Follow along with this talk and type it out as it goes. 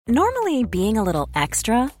Normally, being a little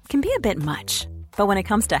extra can be a bit much, but when it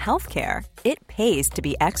comes to healthcare, it pays to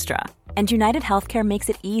be extra. And United Healthcare makes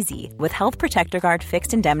it easy with Health Protector Guard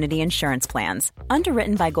fixed indemnity insurance plans.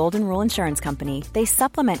 Underwritten by Golden Rule Insurance Company, they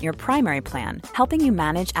supplement your primary plan, helping you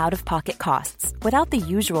manage out-of-pocket costs without the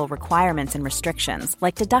usual requirements and restrictions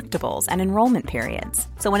like deductibles and enrollment periods.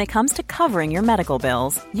 So when it comes to covering your medical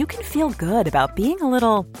bills, you can feel good about being a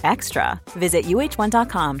little extra. Visit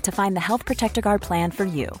uh1.com to find the Health Protector Guard plan for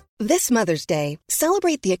you. This Mother's Day,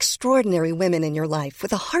 celebrate the extraordinary women in your life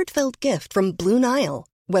with a heartfelt gift from Blue Nile.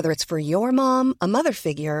 Whether it's for your mom, a mother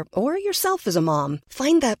figure, or yourself as a mom,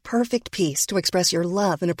 find that perfect piece to express your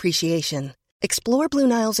love and appreciation. Explore Blue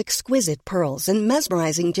Nile's exquisite pearls and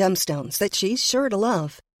mesmerizing gemstones that she's sure to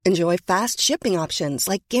love. Enjoy fast shipping options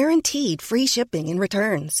like guaranteed free shipping and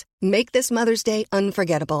returns. Make this Mother's Day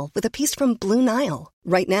unforgettable with a piece from Blue Nile.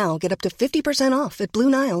 Right now, get up to 50% off at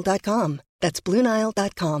BlueNile.com. That's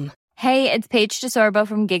BlueNile.com. Hey, it's Paige DeSorbo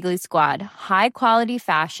from Giggly Squad. High quality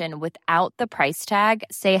fashion without the price tag.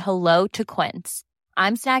 Say hello to Quince.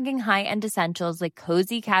 I'm snagging high-end essentials like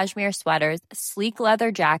cozy cashmere sweaters, sleek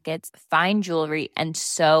leather jackets, fine jewelry, and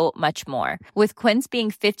so much more. With Quince being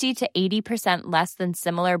 50 to 80% less than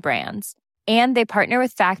similar brands. And they partner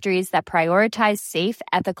with factories that prioritize safe,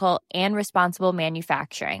 ethical, and responsible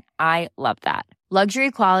manufacturing. I love that.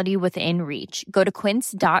 Luxury quality within reach. Go to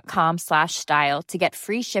quince.com/style to get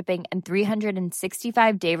free shipping and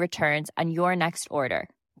 365-day returns on your next order.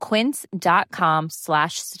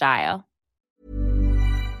 Quince.com/style.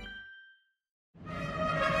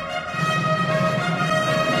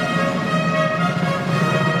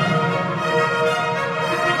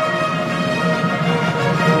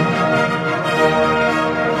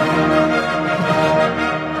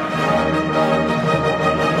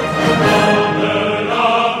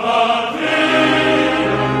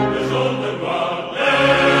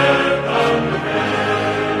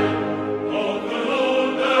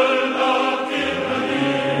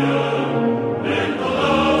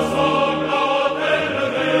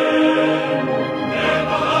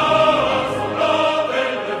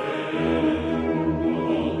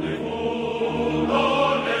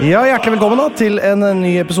 Ja, hjertelig velkommen da til en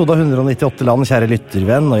ny episode av 198 land, kjære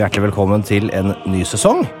lyttervenn, og hjertelig velkommen til en ny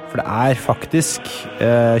sesong. For det er faktisk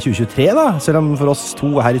 2023 da, selv om for oss to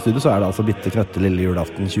her i studio så er det altså bitte knøtte lille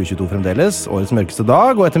julaften 2022 fremdeles, årets mørkeste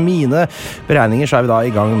dag, og etter mine beregninger så er vi da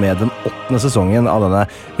i gang med den 8. sesongen av denne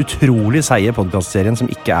utrolig seie podcastserien som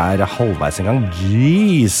ikke er halvveis engang.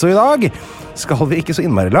 Jeez, og i dag skal vi ikke så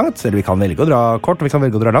innmari langt, eller vi kan velge å dra kort, og vi kan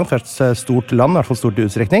velge å dra langt, for et stort land, i hvert fall stort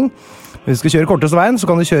utstrekning. Hvis vi skal kjøre korteste veien, så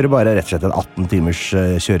kan vi kjøre bare rett og slett en 18 timers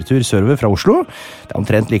kjøretur sørover fra Oslo. Det er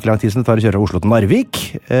omtrent like lang tid som det tar å kjøre fra Oslo til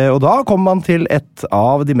Narvik, og da kommer man til et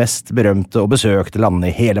av de mest berømte og besøkte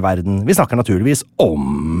landene i hele verden. Vi snakker naturligvis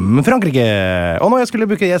om Frankrike. Og når jeg skulle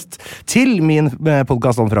bruke gjest til min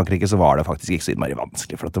podcast om Frankrike, så var det faktisk ikke så innmari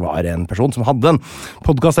vanskelig, for at det var en person som hadde en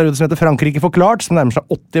podcast der ute som heter Frankrike forklart, som nærmer seg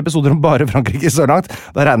 80 episoder om bare Frankrike så langt.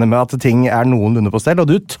 Da regner jeg med at ting er noenlunde på stell, og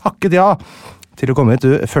du takket ja til å komme hit,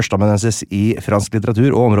 du, førsteamanuensis i fransk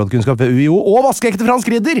litteratur og områdekunnskap ved UiO, og vaskeekte fransk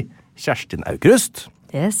ridder, Kjerstin Aukrust.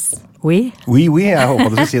 Yes, oui. Oui, jeg håper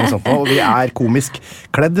du skulle si noe sånt nå, og vi er komisk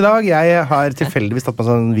kledd i dag. Jeg har tilfeldigvis tatt meg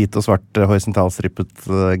sånn hvit og svart horisontalstrippet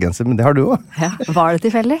genser, men det har du også. Ja, var det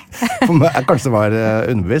tilfeldig? For meg, kanskje det var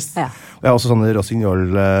underbevisst. Ja. Og jeg har også sånne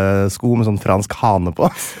rossignol-sko med sånn fransk hane på.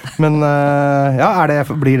 Men ja,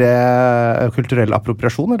 blir det kulturell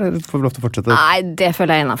appropriasjon, eller får vi lov til å fortsette? Nei, det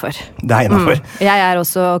føler jeg innenfor. Det er innenfor. Jeg er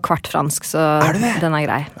også kvart fransk, så den er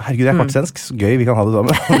grei. Herregud, jeg er kvart svensk. Så gøy, vi kan ha det da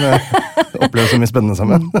med. Opplever så mye spennende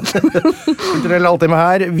sammen. Kulturell alltime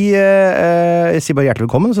her. Jeg sier bare hjertelig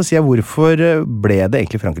velkommen, så sier jeg hvorfor ble det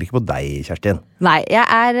egentlig Frankrike på deg, Kjerstin? Nei, jeg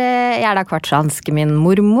er da kvart fransk. Min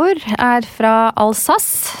mormor er fra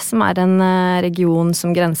Alsace, som er en region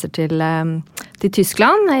som grenser til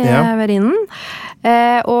Tyskland, ved Rhinen.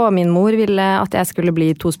 Og min mor ville at jeg skulle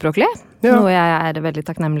bli tospråklig. Ja. Noe jeg er veldig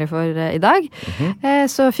takknemlig for i dag.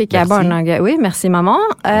 Så fikk jeg barnehage... Oui, merci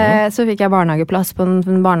maman. Så fikk jeg barnehageplass på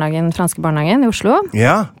den franske barnehagen i Oslo.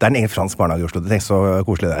 Ja, det er en egen fransk barnehage i Oslo. Det tenker så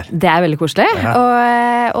koselig der. Det er veldig koselig. Ja.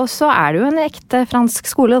 Og så er det jo en ekte fransk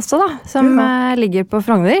skole også da, som ligger på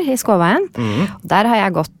Frogner i Skåveien. Der har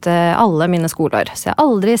jeg gått alle mine skoleår. Så jeg har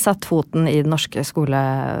aldri satt foten i det norske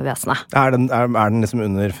skolevesenet. Er den liksom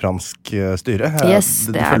under fransk styre? Yes,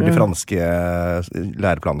 det er den. Følger de franske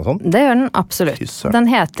læreplanene og sånn? Det gjør den, absolutt. Den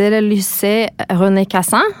heter Lycée René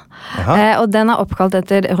Cassin, og den er oppkalt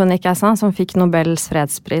etter René Cassin, som fikk Nobels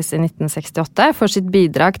fredspris i 1968 for sitt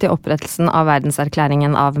bidrag til opprettelsen av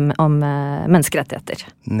verdenserklæringen om menneskerettigheter.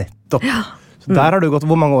 Nettopp. Ja. Så der har du gått,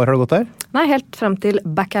 hvor mange år har du gått der? Nei, helt frem til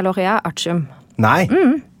baccalaureat artium. Nei,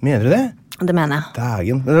 mener du det? Det mener jeg.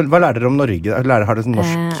 Dagen. Hva lærer dere om Norge? Har dere sånn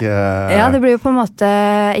norsk... Ja, det blir jo på en måte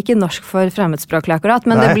ikke norsk for fremmedspråklig akkurat,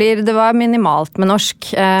 men det var minimalt med norsk.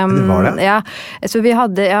 Det var det? Ja, så jeg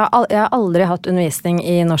har aldri hatt undervisning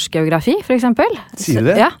i norsk geografi, for eksempel. Sier du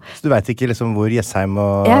det? Ja. Så du vet ikke liksom hvor Jessheim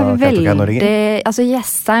og Kautokeino er Norge? Altså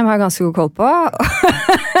Jessheim har jeg ganske god koll på.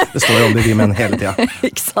 Det står jo om det de menn hele tiden.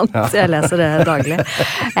 Ikke sant? Ja. Jeg leser det daglig.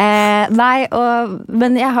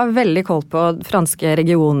 Men jeg har veldig koll på franske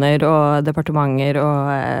regioner og departementer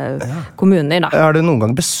og kommuner, da. Har du noen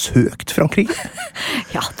gang besøkt Frankrike?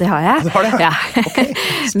 Ja, det har jeg. Du har det? Ja. Ok,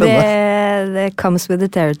 spennende. Det comes with the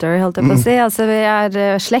territory, holdt jeg på å si. Altså, vi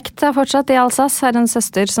er slekt fortsatt i Alsace. Har en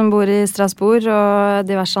søster som bor i Strasbourg, og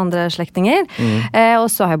diverse andre slektninger. Og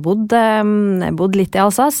så har jeg bodd litt i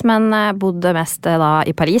Alsace, men bodde mest da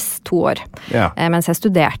i Paris 2 år. Ja. Mens jeg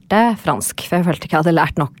studerte fransk, for jeg følte ikke jeg hadde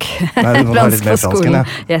lært nok fransk på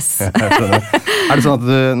skolen. Yes. Er det sånn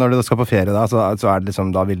at når du skal på ferie da, så er det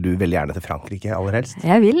liksom, da vil du veldig gjerne til Frankrike aller helst?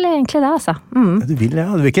 Jeg vil egentlig det, altså. Du vil, ja.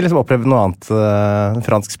 Du vil ikke liksom oppleve noe annet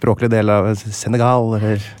franskspråklig del av Senegal,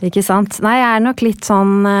 eller? Ikke sant? Nei, jeg er nok litt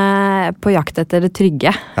sånn på jakt etter det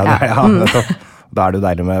trygge. Ja, da er det jo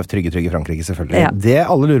deilig med trygge Frankrike, selvfølgelig. Ja. Det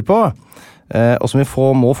alle lurer på, og som vi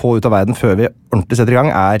må få ut av verden før vi ordentlig setter i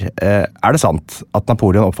gang, er det sant at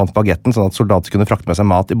Napoleon oppfant bagetten sånn at soldater kunne frakte med seg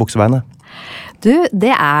mat i buksebeinet? Du,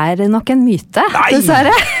 det er nok en myte,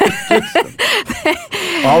 dessverre.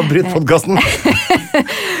 Avbryt podcasten.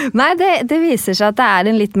 Nei, det viser seg at det er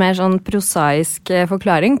en litt mer sånn prosaisk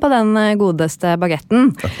forklaring på den godeste bagetten.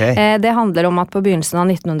 Okay. Det handler om at på begynnelsen av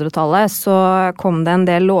 1900-tallet så kom det en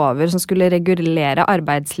del lover som skulle regulere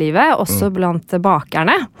arbeidslivet, også blant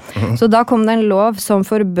bakerne. Så da kom det en lov som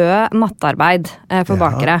forbød nattarbeid for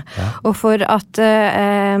bakere. Ja. Og for at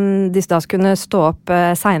de da kunne stå opp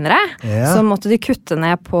senere, så måtte de kutte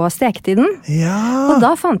ned på steketiden. Ja. Og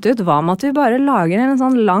da fant de ut hva med at vi bare lager en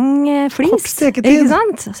sånn lang flis. Kort steketid. Ikke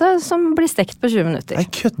sant? Som blir stekt på 20 minutter.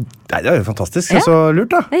 Nei, det er jo fantastisk. Ja. Så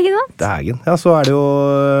lurt da. Ikke sant? Dagen. Ja, så er det jo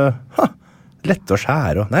lett å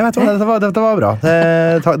skjære. Nei, vet du hva, dette var bra.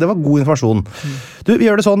 Det var god informasjon. Du, vi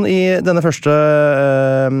gjør det sånn i denne første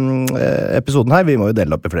episoden her. Vi må jo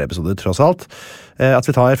dele opp i flere episoder, tross alt. At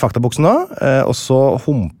vi tar faktabuksen nå, og så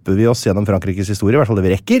humper vi oss gjennom Frankrikes historie, i hvert fall det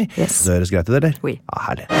vi rekker. Yes. Det høres greit ut, eller? Oui. Ja,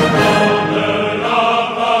 herlig.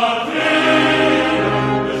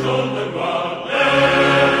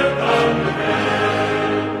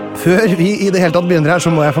 Før vi i det hele tatt begynner her,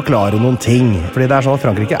 så må jeg forklare noen ting. Fordi det er sånn at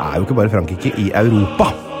Frankrike er jo ikke bare Frankrike i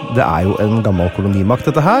Europa. Det er jo en gammel kolonimakt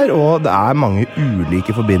dette her, og det er mange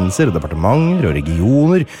ulike forbindelser og departementer og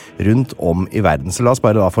regioner rundt om i verden. Så la oss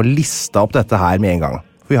bare da få lista opp dette her med en gang.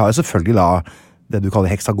 For vi har jo selvfølgelig da det du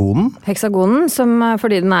kaller heksagonen. Heksagonen, som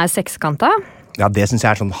fordi den er sekskanta. Ja, det synes jeg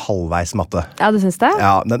er sånn halvveis matte. Ja, du synes det?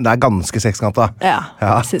 Ja, den er ganske sekskanta. Ja,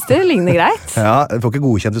 jeg synes det ligner greit. Ja, du får ikke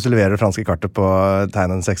godkjent hvis du leverer det franske kartet på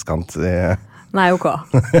tegn en sekskant i... Nei, ok.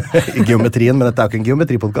 I geometrien, men dette er jo ikke en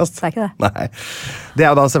geometripodcast. Det er ikke det. Nei. Det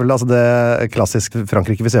er jo da selvfølgelig altså det klassiske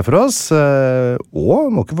Frankrike vi ser for oss, og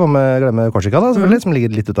må ikke glemme Korsika da, selvfølgelig, som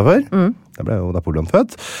ligger litt utenfor. Der ble jo Napoleon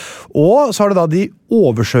født. Og så har du da de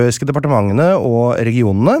oversjøiske departementene og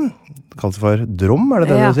regionene, kalles for DROM, er det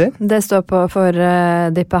det du sier? Ja, det står for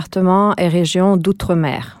Département et Région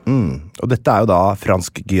d'Outre-mer. Og dette er jo da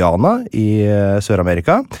fransk Guyana i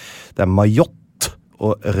Sør-Amerika. Det er Mayotte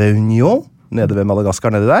og Réunion, nede ved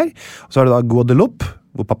Madagaskar nede der. Og så har du da Guadeloupe,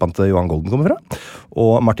 hvor pappaen til Johan Golden kommer fra,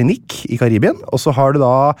 og Martinique i Karibien. Og så har du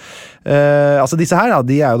da, altså disse her,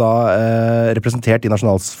 de er jo da representert i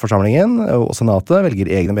nasjonalforsamlingen, og senatet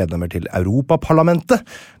velger egne medlemmer til Europaparlamentet,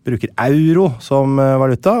 bruker euro som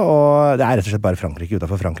valuta, og det er rett og slett bare Frankrike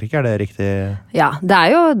utenfor Frankrike, er det riktig? Ja, det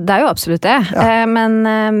er jo absolutt det. Ja. Men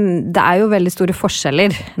det er jo veldig store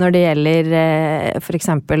forskjeller når det gjelder for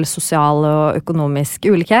eksempel sosial og økonomisk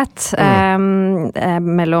ulikhet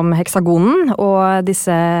mellom heksagonen og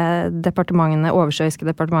disse departementene, oversjøiske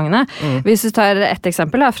departementene. Hvis du tar et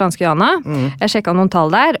eksempel av fransk Guyana, jeg sjekket noen tall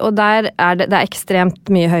der, og der det er ekstremt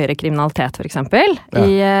mye høyere kriminalitet for eksempel. Ja.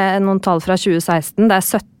 I noen tall fra 2016, det er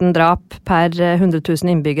 17 drap per 100 000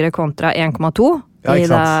 innbyggere kontra 1,2 i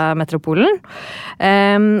metropolen.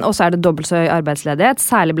 Og så er det dobbelt så høy arbeidsledighet,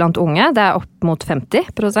 særlig blant unge. Det er opp mot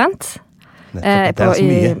 50%. Det er så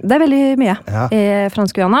mye. Det er veldig mye i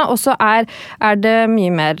fransk Guyana. Og så er det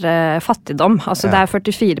mye mer fattigdom. Altså det er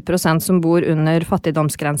 44% som bor under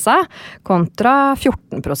fattigdomsgrensa, kontra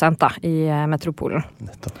 14% da, i metropolen.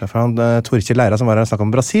 Nettopp. Torkjell Leira som var her og snakket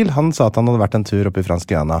om Brasil, han sa at han hadde vært en tur oppe i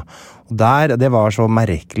fransk Guyana. Og det var så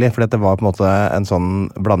merkelig, for det var på en måte en sånn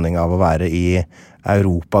blanding av å være i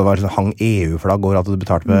Europa, det var sånn, hang EU-flagg over at du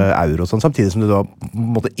betalte med euro og sånn, samtidig som du da på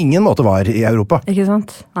en måte ingen måte var i Europa. Ikke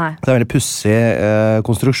sant? Nei. Det er en veldig pussig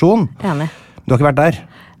konstruksjon. Enig. Du har ikke vært der?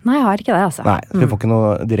 Nei, jeg har ikke det, altså. Nei, vi får ikke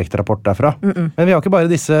noe direkte rapport derfra. Men vi har ikke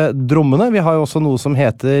bare disse drommene, vi har jo også noe som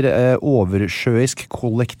heter oversjøisk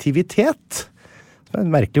kollektivitet. Det er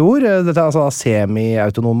et merkelig ord. Dette er altså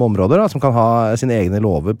semi-autonome områder da, som kan ha sine egne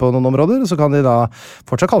lover på noen områder, så kan de da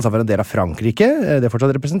fortsatt kalle seg for en del av Frankrike. Det er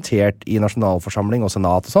fortsatt representert i nasjonalforsamling og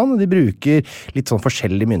senat og sånn. De bruker litt sånn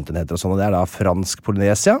forskjellige myntenheter og sånn, og det er da fransk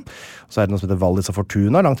Polynesia. Så er det noe som heter Wallis og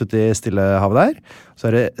Fortuna, langt ute i Stillehavet der. Så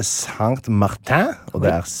er det Saint-Martin, og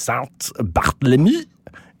det er Saint-Barthélemy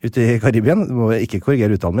ute i Karibien. Du må ikke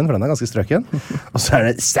korrigere uttalen min, for den er ganske strøken. Og så er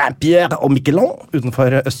det Saint-Pierre og Miquelon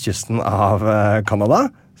utenfor østkysten av Canada,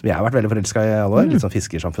 som jeg har vært veldig forelsket i alle år. Litt sånn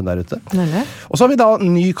fiskersamfunn der ute. Og så har vi da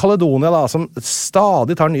Ny-Caledonia, da, som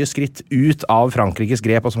stadig tar nye skritt ut av Frankrikes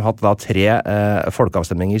grep, og som har hatt da 3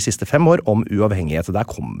 folkeavstemninger de siste 5 år om uavhengighet. Så der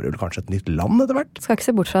kommer det kanskje et nytt land etter hvert. Skal ikke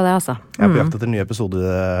se bort fra det, altså. Jeg er på jakt etter nye episoder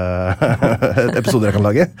jeg kan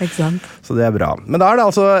lage. Ikke sant? Så det er bra. Men da er det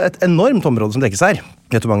altså et enormt område som dekkes her.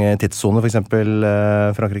 Vet du hvor mange tidszoner for eksempel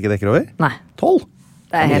Frankrike dekker over? Nei. 12.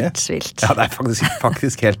 Det er helt vilt. Ja, det er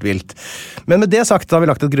faktisk helt vilt. Men med det sagt, da har vi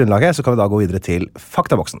lagt et grunnlag her, så kan vi da gå videre til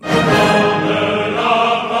faktaboksen.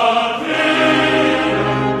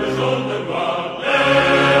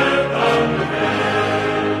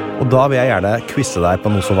 Og da vil jeg gjerne quizze deg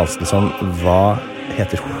på noe så vanskelig som hva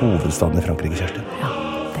heter hovedstaden i Frankrike, Kjersti? Ja,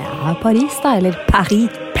 det er Paris da, eller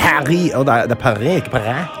Paris. Paris, og det er Paris, ikke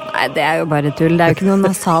Paris. Nei, det er jo bare tull. Det er jo ikke noen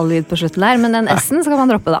nasal lyd på slutten der, men den S-en skal man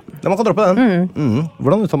droppe da. Ja, man kan droppe den.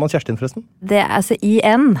 Hvordan uttaler man Kjerstin forresten? Det, altså,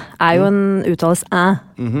 IN er jo en uttales æ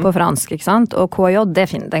på fransk, ikke sant? Og KJ,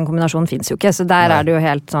 den kombinasjonen finnes jo ikke, så der er det jo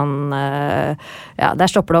helt sånn, ja,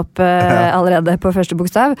 der stopper det opp allerede på første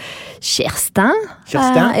bokstav. Kjerstin?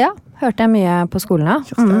 Ja, hørte jeg mye på skolen, ja.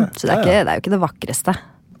 Så det er jo ikke det vakreste.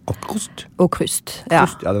 Og Krust. Ja,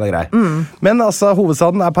 den er grei. Men altså,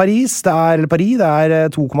 hovedstaden er Paris. Det er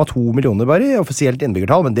 2,2 millioner bare i offisielt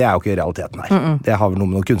innbyggertall, men det er jo ikke realiteten her. Det har vel noe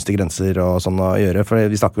med noen kunstige grenser og sånn å gjøre, for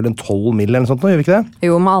vi snakker vel en 12 mil eller noe sånt nå, gjør vi ikke det?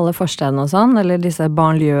 Jo, med alle forstedene og sånn, eller disse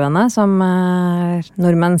banlieuene som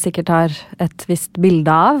nordmenn sikkert har et visst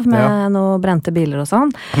bilde av, med noen brente biler og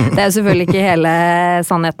sånn. Det er jo selvfølgelig ikke hele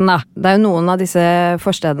sannheten da. Det er jo noen av disse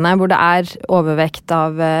forstedene hvor det er overvekt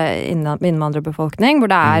av innvandrerbefolkning,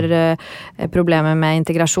 hvor det er problemer med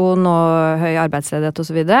integrasjon og høy arbeidsledighet og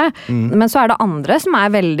så videre. Men så er det andre som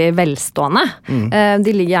er veldig velstående.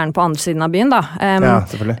 De ligger gjerne på andre siden av byen da.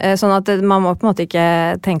 Sånn at man må på en måte ikke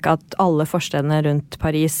tenke at alle forstedene rundt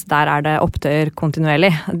Paris, der er det opptøyer kontinuerlig.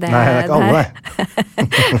 Nei, det er ikke alle.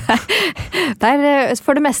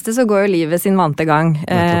 For det meste så går jo livet sin vante gang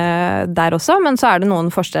der også, men så er det noen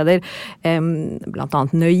forsteder, blant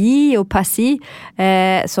annet Neuilly og Passy,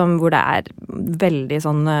 hvor det er veldig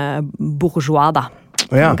sånn bourgeois da.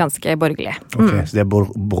 Ganske borgerlig. Ok, så det er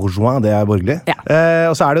bourgeois, det er borgerlig? Ja.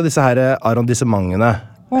 Og så er det jo disse her arrondissementene.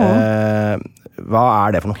 Hva er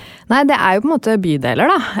det for noe? Nei, det er jo på en måte bydeler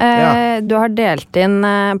da. Du har delt inn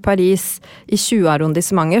Paris i 20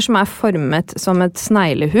 arrondissementer som er formet som et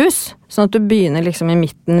sneglehus. Sånn at du begynner liksom i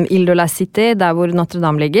midten, Ile de la Cité, der hvor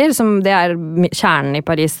Notre-Dame ligger, som det er kjernen i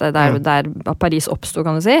Paris, der Paris oppstod,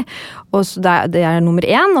 kan du si. Og så det er nummer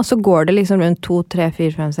 1, og så går det liksom rundt 2, 3,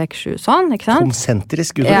 4, 5, 6, 7, sånn, ikke sant?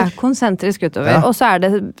 Konsentrisk utover. Ja, konsentrisk utover. Og så er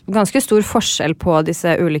det ganske stor forskjell på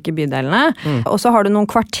disse ulike bydelene. Og så har du noen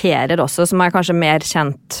kvarterer også, som er kanskje mer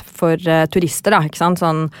kjent for turister, da, ikke sant?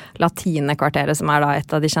 Sånn Latinekvarteret, som er da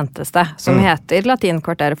et av de kjenteste, som heter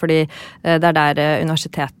Latinkvarteret, fordi det er der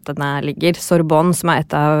universitetene ligger. Sorbonne, som er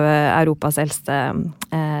et av Europas eldste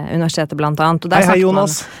universiteter, blant annet. Og hei,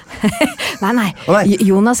 Jonas! Nei.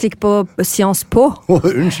 Jonas ligger på Sciences Po.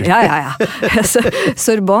 Unnskyld. Ja.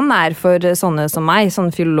 Sorbonne er for sånne som meg, sånne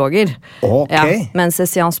filologer. Okay. Mens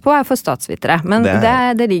Sciences Po er for statsvitere. Men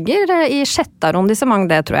det ligger i 6. arrondissement,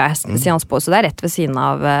 det tror jeg, Sciences Po, så det er rett ved siden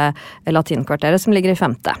av Latinkvarteret, som ligger i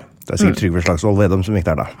 5. Det er sikkert Trygve Slagsvold Vedum som gikk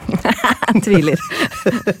der da. Tviler.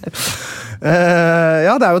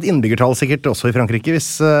 Ja, det er jo et innbyggertall sikkert også i Frankrike,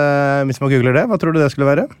 hvis man googler det. Hva tror du det skulle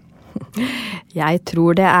være? Jeg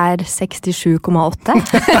tror det 67,8.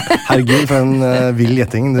 Herregud, for en vill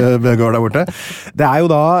gjetting du begår der borte. Det jo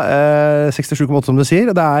da 67,8 som du sier,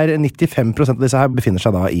 og det 95% av disse her befinner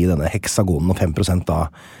seg da i denne heksagonen, og 5% da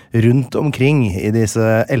rundt omkring i disse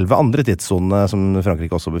 11 andre tidssonene som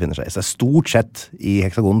Frankrike også befinner seg i. Så stort sett i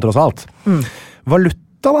heksagonen tross alt.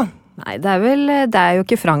 Valuta da? Nei, det jo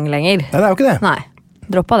ikke franc lenger. Nei, det jo ikke det. Nei,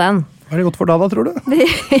 droppa den. Hva det gått for da, tror du? De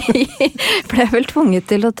ble vel tvunget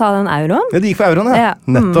til å ta den euroen. Ja, de gikk for euroen, ja.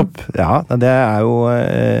 Nettopp. Ja, det jo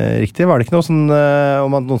riktig. Var det ikke noe sånn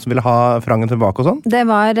om at noen som ville ha frangen tilbake og sånn? Det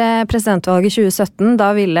var presidentvalget 2017.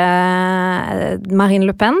 Da ville Marine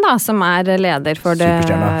Le Pen, da, som leder for det...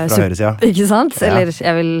 Superstjerna fra høyresida. Ikke sant? Ja. Eller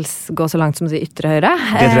jeg vil gå så langt som å si ytre høyre.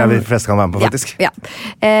 Det tror jeg vi flest kan være med på, faktisk. Ja.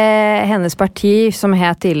 Hennes parti, som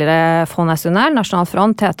het tidligere Front National, National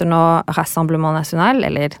Front, heter nå Rassemblement National,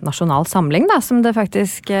 eller Nasjonal Samling, da, som det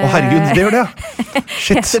faktisk herregud, det gjør det, ja.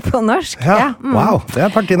 Shit. Heter på norsk. Ja. Wow, det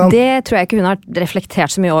et partinavn. Det tror jeg ikke hun har reflektert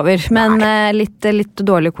så mye over, men litt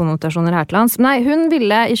dårlige konnotasjoner her til lands. Men nei, hun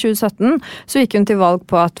ville i 2017, så gikk hun til valg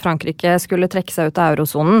på at Frankrike skulle trekke seg ut av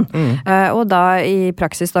eurozonen, og da i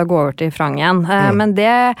praksis da gå over til franc igjen. Men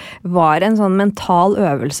det var en sånn mental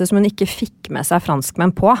øvelse som hun ikke fikk med seg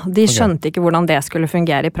franskmenn på. De skjønte ikke hvordan det skulle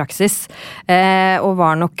fungere i praksis, og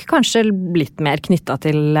var nok kanskje litt mer knyttet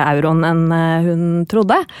til euroen enn hun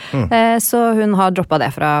trodde. Så hun har droppet det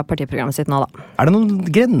fra partiprogrammet sitt nå, da. Det noen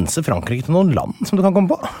grenser Frankrike til noen land som du kan komme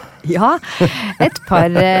på? Ja, et par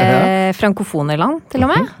frankofone land, til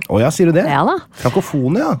og med. Ja, sier du det? Ja da.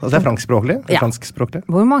 Frankofone, ja. Altså det franskspråklig? Ja. Franskspråklig.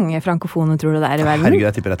 Hvor mange frankofone tror du det i verden? Herregud,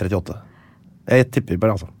 jeg tipper det 38. Jeg tipper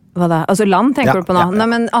bare, altså. Hva da? Altså land tenker du på nå? Ja. Nei,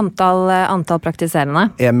 men antall praktiserende?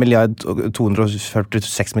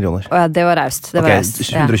 1,246 millioner. Det var raust. Det var raust.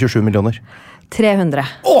 127 millioner. 300.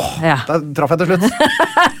 Ja. Da traff jeg til slutt.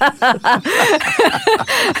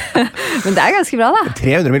 Men det ganske bra, da.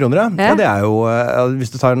 300 millioner, ja. Det jo,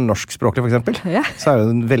 hvis du tar en norskspråklig for eksempel, så det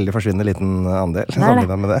en veldig forsvinnende liten andel.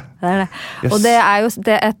 Sammenlignet med det. Det det. Yes. Og det jo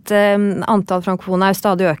et antall frankofone jo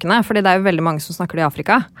stadig økende, fordi det jo veldig mange som snakker det i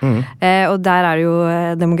Afrika. Og der det jo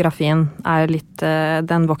demografien jo litt,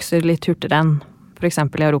 den vokser litt hurtigere enn for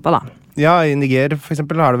eksempel i Europa, da. Ja, i Niger for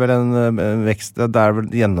eksempel har det vel en vekst, det vel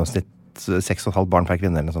gjennomsnitt 6,5 barn per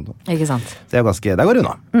kvinne eller noe sånt. Ikke sant. Det ganske, det går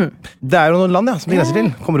unna. Det jo noen land, som vi grenser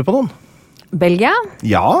til. Kommer du på noen? Belgia.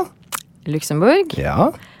 Ja. Luxembourg.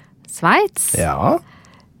 Ja. Sveits. Ja.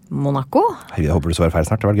 Monaco. Jeg håper du svarer feil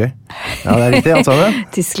snart, det var gøy. Ja, det riktig, altså.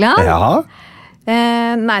 Tyskland. Ja.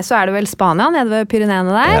 Nei, så det vel Spania, nede ved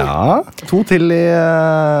Pyreneene der. Ja, 2 til i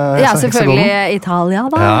ja, selvfølgelig Italia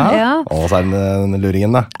da. Ja. Og så den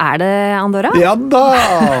luringen da. Det Andorra? Ja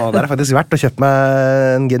da! Det faktisk verdt å kjøpe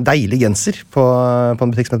meg en deilig genser på en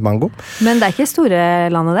butikk som heter Mango. Men det ikke store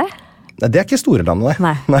landet det? Nei, det ikke store landet,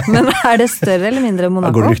 nei. Men det større eller mindre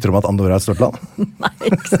Monaco? Går det rykter om at Andorra et stort land? Nei,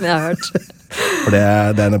 ikke som jeg har hørt. For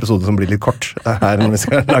det en episode som blir litt kort her når vi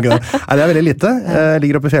skal lage den. Nei, det veldig lite.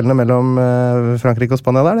 Ligger oppe i fjellene mellom Frankrike og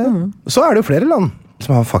Spania der, det. Så det jo flere land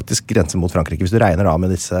som har faktisk grense mot Frankrike, hvis du regner da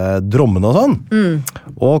med disse drommene og sånn.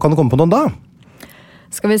 Og kan du komme på noen da?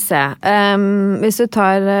 Skal vi se. Hvis du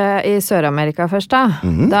tar i Sør-Amerika først da,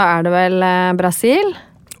 da det vel Brasil.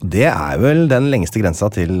 Det vel den lengste grensa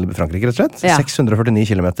til Frankrike, rett og slett. Ja. 649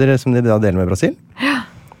 kilometer som de da deler med Brasil. Ja.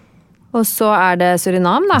 Og så det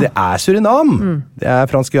Surinam, da. Det Surinam. Det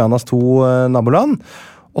Fransk Guyanas 2 naboland.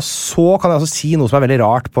 Og så kan jeg også si noe som veldig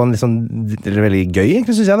rart på en liksom, veldig gøy,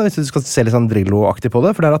 egentlig, synes jeg, da, hvis du skal se litt sånn Drillo-aktig på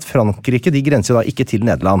det, for det at Frankrike, de grenser jo da ikke til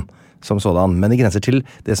Nederland som sådan, men de grenser til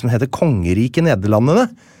det som heter Kongeriket Nederlandene,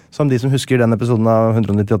 som de som husker den episoden av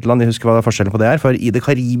 198 land, de husker hva forskjellen på det for i det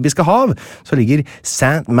karibiske hav så ligger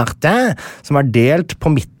Saint-Martin, som delt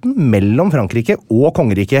på midten mellom Frankrike og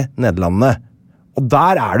Kongeriket Nederlandene. Og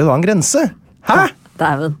der det da en grense. Hæ?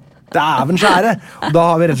 Dæven skjære! Da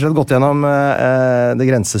har vi rett og slett gått gjennom det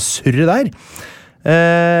grensesurret der.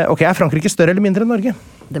 Ok, Frankrike større eller mindre enn Norge?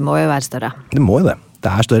 Det må jo være større. Det må jo det. Det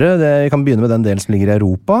større. Vi kan begynne med den delen som ligger i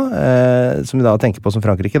Europa, som vi da tenker på som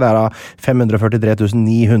Frankrike. Det da 543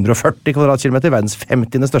 940 kvadratkilometer, verdens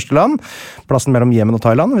 50. største land. Plassen mellom Yemen og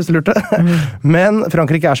Thailand, hvis du lurte. Men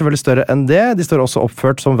Frankrike selvfølgelig større enn det. De står også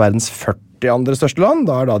oppført som verdens 40 andre største land.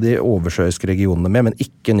 Da da de oversjøiske regionene med, men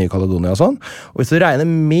ikke Ny-Caledonia og sånn. Og hvis du regner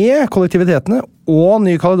med kollektivitetene og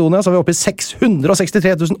Ny-Caledonia, så vi oppe i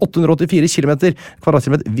 663 884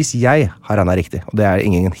 kvadratkilometer, hvis jeg har regnet riktig. Og det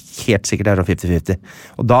ingen helt sikkert fra 50-50.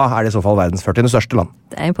 Og da det i så fall verdens 40. største land.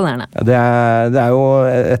 Det imponerende. Det jo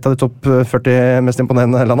et av de topp 40 mest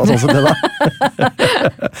imponerende landene, sånn sett det da.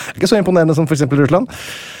 Ikke så imponerende som for eksempel Russland.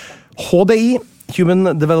 HDI,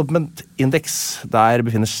 Human Development Index, der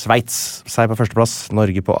befinner Sveits seg på førsteplass,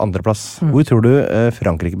 Norge på andreplass. Hvor tror du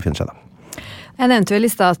Frankrike befinner seg da? Jeg nevnte vel i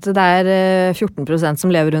stad at det er 14% som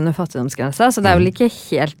lever under fattigdomsgrensa, så det er vel ikke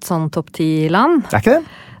helt sånn topp 10-land. Det er ikke det?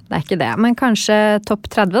 Det er ikke det, men kanskje topp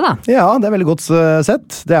 30 da? Ja, det er veldig godt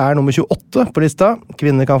sett. Det er nummer 28 på lista.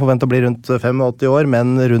 Kvinner kan forvente å bli rundt 85 år,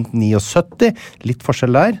 menn rundt 79. Litt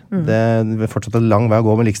forskjell der. Det er fortsatt en lang vei å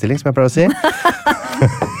gå med likestilling, som jeg pleier å si.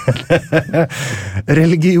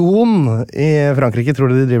 Religion i Frankrike,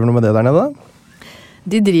 tror du de driver noe med det der nede da?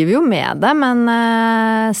 De driver jo med det, men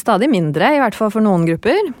stadig mindre, i hvert fall for noen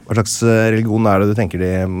grupper. Hva slags religion er det du tenker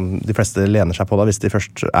de fleste lener seg på da, hvis de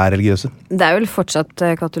først er religiøse? Det er vel fortsatt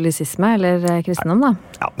katolisisme, eller kristendom da?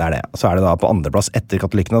 Ja, det er det. Så er det da på andreplass etter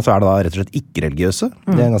katolikkene, så er det da rett og slett ikke-religiøse.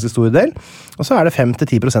 Det er en ganske stor del. Og så er det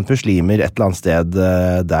 5-10% muslimer et eller annet sted.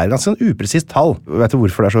 Det er ganske en upresist tall. Vet du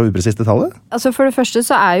hvorfor det er så upresist det tallet? Altså for det første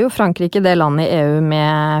så er jo Frankrike det landet i EU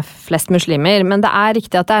med flest muslimer, men det er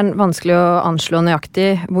riktig at det er vanskelig å anslå nøyaktig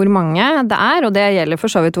hvor mange det er, og det gjelder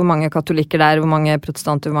for så vidt hvor mange katolikker det er, hvor mange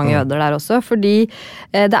protestanter, hvor mange jøder det er også, fordi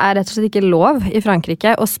det er rett og slett ikke lov i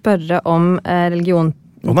Frankrike å spørre om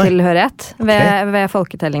religiontilhørighet ved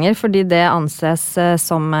folketellinger, fordi det anses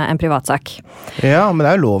som en privatsak. Ja, men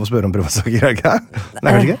det er jo lov å spørre om privatsaker, er det ikke det?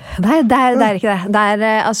 Nei, kanskje ikke? Nei, det er ikke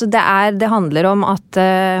det. Det handler om at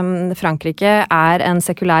Frankrike er en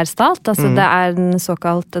sekulær stat, altså det er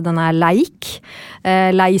den er laik.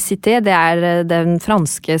 Laicité, det er den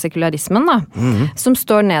franske sekularismen da, som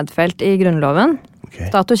står nedfelt i grunnloven.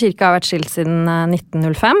 Stat og kirke har vært skilt siden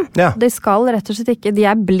 1905. Ja. De skal rett og slett ikke, de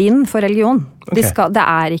er blind for religion. Det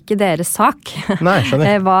er ikke deres sak. Nei,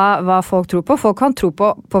 hva folk tror på. Folk kan tro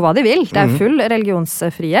på hva de vil. Det er full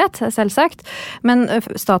religionsfrihet, selvsagt. Men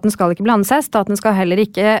staten skal ikke blande seg. Staten skal heller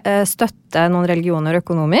ikke støtte noen religioner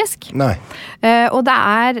økonomisk. Nei. Og det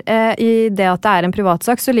er, i det at det er en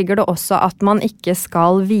privatsak, så ligger det også at man ikke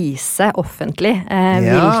skal vise offentlig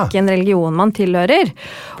hvilken religion man tilhører.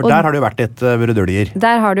 For der har det jo vært et bruduljer.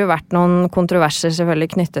 Der har det jo vært noen kontroverser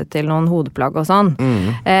selvfølgelig knyttet til noen hodeplagg og sånn.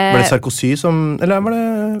 Var det Sarkozy eller var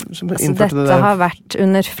det som innførte det der? Dette har vært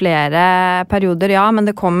under flere perioder, ja, men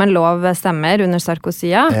det kom en lov stemmer under Sarkozy.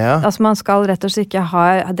 Ja. Altså man skal rett og slett ikke ha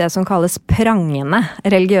det som kalles prangende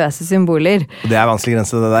religiøse symboler. Det er en vanskelig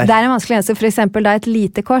grense det der? Det er en vanskelig grense, for eksempel da et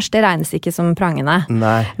lite kors, det regnes ikke som prangende.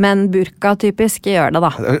 Nei. Men burka typisk gjør det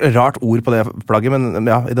da. Rart ord på det plagget,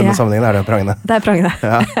 men ja, i denne sammenhengen er det prangende. Det er prangende.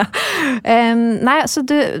 Ja. Nei,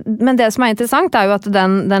 men det som er interessant er jo at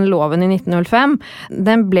den loven i 1905,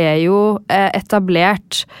 den ble jo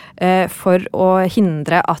etablert for å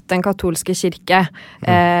hindre at den katolske kirke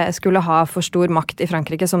skulle ha for stor makt i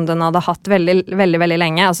Frankrike som den hadde hatt veldig, veldig, veldig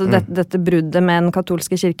lenge. Altså dette bruddet med den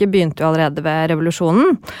katolske kirke begynte jo allerede ved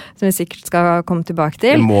revolusjonen, som vi sikkert skal komme tilbake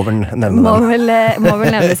til. Det må vel nevne må vel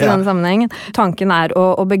nevnes i denne sammenhengen. Tanken er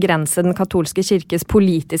å begrense den katolske kirkes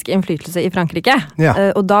politiske innflytelse i Frankrike. Ja.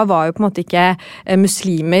 Og da var jo på en måte ikke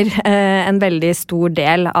muslimer en veldig stor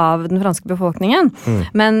del av den franske befolkningen.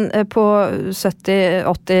 Men på 70-,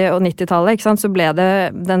 80- og 90-tallet, ikke sant, så ble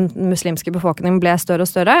den muslimske befolkningen ble større og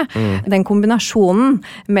større. Den kombinasjonen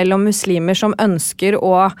mellom muslimer som ønsker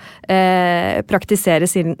å praktisere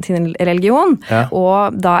sin religion,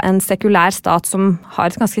 og da en sekulær stat som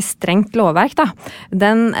har et ganske strengt lovverk, da,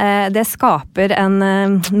 det skaper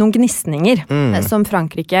noen gnisninger som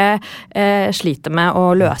Frankrike sliter med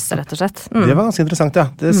å løse, rett og slett. Det var ganske interessant, ja.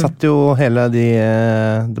 Det satt jo hele de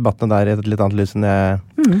debattene der i et litt annet lys enn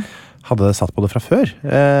jeg hadde satt på det fra før.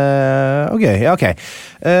 Ok.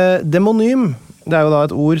 Demonym, det er jo da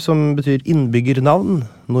et ord som betyr innbyggernavn.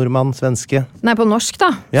 Nordmann, svenske. Nei, på norsk da,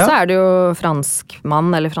 så er det jo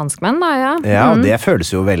franskmann eller franskmenn da, ja. Ja, det føles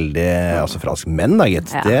jo veldig, altså franskmenn da,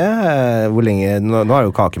 gitt. Hvor lenge, nå har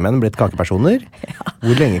jo kakemenn blitt kakepersoner.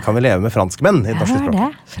 Hvor lenge kan vi leve med franskmenn i norsk språk? Hva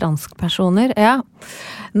er det? Franskpersoner, ja.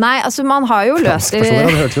 Nei, altså man har jo løst det. Franskpersoner,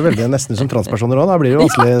 det hørtes jo veldig nesten som transpersoner også, da blir det jo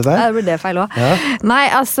vanskelig det der. Ja, det blir det feil også. Ja. Nei,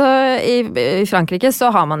 altså i Frankrike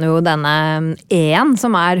så har man jo denne en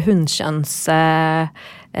som er hundkjønns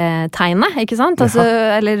tegnet, ikke sant? Altså,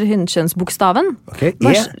 eller hundkjønnsbokstaven. Okay,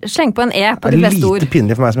 sleng på en E på de fleste ord. Det er lite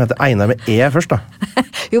pinlig for meg som heter Einar med E først da.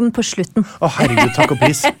 Jo, men på slutten. Herregud, takk og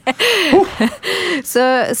pris.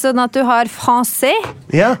 Sånn at du har français,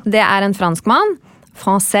 det er en franskmann.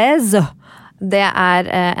 Française, det er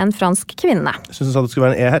en fransk kvinne. Jeg synes du sa det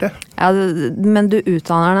skulle være en E her, ja. Men du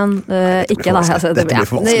uttaler den ikke da. Altså, dette blir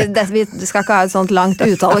for vanskelig. Vi skal ikke ha et sånt langt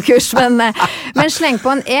uttalekurs, men sleng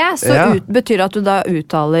på en E, så betyr at du da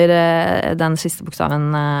uttaler den siste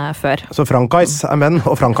bokstaven før. Så Frankais er menn,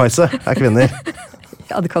 og Frankaise er kvinner.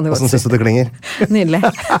 Ja, det kan du godt si. Hvordan synes du det klinger? Nydelig.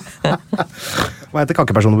 Hva heter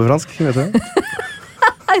kakepersoner på fransk? Vet du?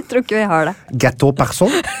 Jeg tror ikke vi har det. Gâteau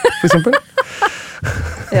person, for eksempel.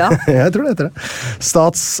 Ja. Jeg tror det heter det.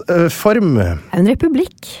 Statsform. En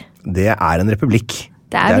republikk. Det er en republikk.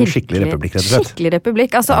 Det er en skikkelig republikk, rett og slett. Skikkelig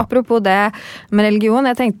republikk. Altså, apropos det med religion,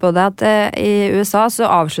 jeg tenkte på det at i USA så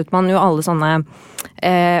avslutter man jo alle sånne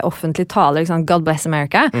offentlige taler, ikke sant? God bless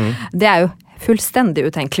America. Det er jo fullstendig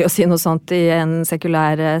utenkelig å si noe sånt i en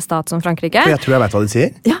sekulær stat som Frankrike. For jeg tror jeg vet hva de sier.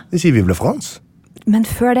 Ja. De sier Vive la France. Men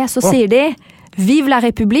før det så sier de Vive la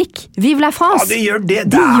République, vive la France. Ja, de gjør det.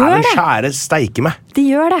 Det er det skjære steike med. De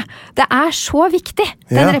gjør det. Det er så viktig,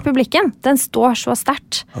 den republikken. Den står så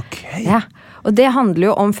sterkt. Ok. Ja. Og det handler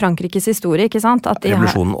jo om Frankrikes historie, ikke sant? At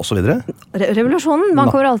Revolusjonen og så videre? Revolusjonen,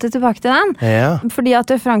 man kommer alltid tilbake til den. Ja. Fordi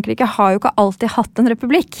at Frankrike har jo ikke alltid hatt en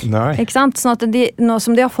republikk. Nei. Ikke sant? Sånn at nå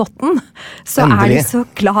som de har fått den, så Endelig. er de så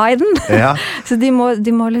glad i den. Ja. Så de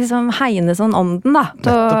må liksom hegne sånn om den, da.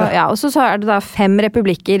 Ja, og så er det da 5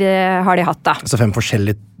 republikker har de hatt, da. Så 5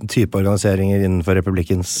 forskjellige typer organiseringer innenfor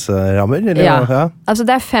republikkens rammer? Eller? Ja. Altså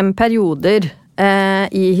det er 5 perioder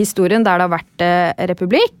i historien der det har vært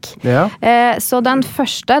republikk. Ja. Så den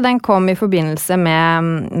første, den kom i forbindelse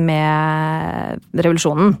med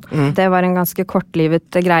revolusjonen. Det var en ganske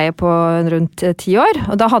kortlivet greie på rundt 10 år.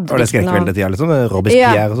 Og da hadde det skrekkveldetida, liksom?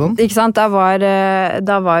 Robespierre og sånn? Ikke sant?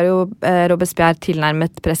 Da var jo Robespierre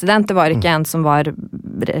tilnærmet president. Det var ikke en som var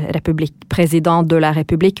president de la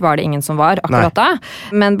republikk, var det ingen som var akkurat da.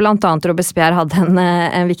 Men blant annet Robespierre hadde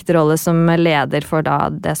en viktig rolle som leder for da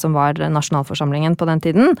det som var nasjonalforsamlingen på den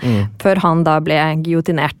tiden, før han da ble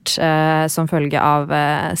giotinert som følge av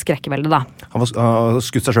skrekkeveldet da. Han var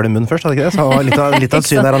skutt seg selv i munnen først, hadde ikke det? Så han var litt av et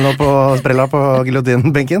syn der han lå på sprella på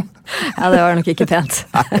giljotinbenken. Ja, det var nok ikke pent.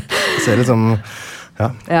 Det ser litt som...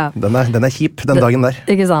 Ja. Den er kjip, den dagen der.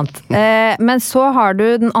 Ikke sant. Men så har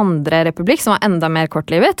du den andre republikk, som var enda mer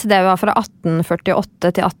kortlivet. Det var fra 1848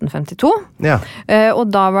 til 1852. Ja. Og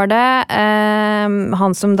da var det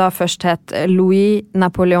han som da først het Louis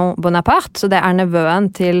Napoleon Bonaparte, så det er nevøen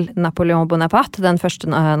til Napoleon Bonaparte, den første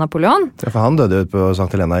Napoleon. Ja, for han døde ut på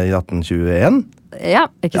Sankt Helena i 1821. Ja,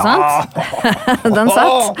 ikke sant? Den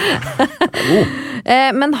satt.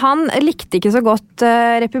 Men han likte ikke så godt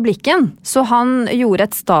republikken, så han gjorde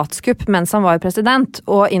et statskupp mens han var president,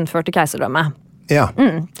 og innførte keiserdømme. Ja.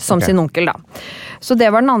 Som sin onkel da. Så det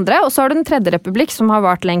var den andre, og så har du den tredje republikk som har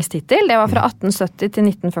vart lengst hittil. Det var fra 1870 til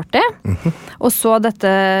 1940. Og så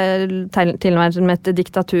dette tilnærmet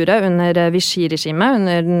diktaturet under Vichy-regimet,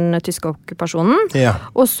 under den tyske okkupasjonen. Ja.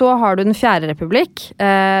 Og så har du den fjerde republikk,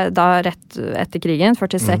 da rett etter krigen,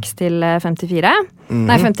 46 til 54.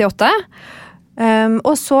 Nei, 58.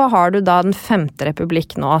 Og så har du da den femte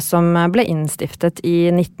republikk nå, som ble innstiftet i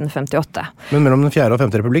 1958. Men mellom den fjerde og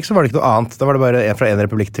femte republikk så var det ikke noe annet? Da var det bare fra en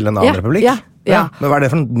republikk til en annen republikk? Ja. Men hva er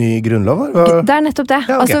det for en ny grunnlov? Det er nettopp det.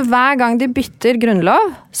 Ja, okay. Altså hver gang de bytter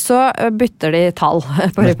grunnlov, så bytter de tall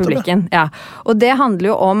på republikken. Ja. Og det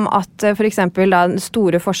handler jo om at for eksempel da, den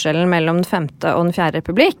store forskjellen mellom den femte og den fjerde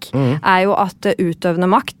republikk er jo at utøvende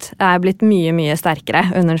makt er blitt mye, mye sterkere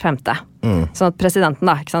under den femte. Sånn at presidenten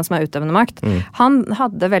da, ikke sant, som er utøvende makt, han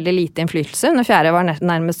hadde veldig lite innflytelse. Den fjerde var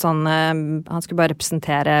nærmest sånn, han skulle bare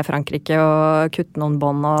representere Frankrike og kutte noen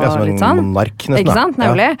bånd og litt sånn. Ja, som en monark nesten. Ikke sant,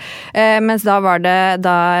 nemlig. Ja. Mens da var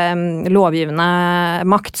det lovgivende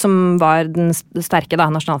makt som var den sterke da,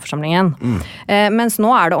 nasjonalforsamlingen. Mens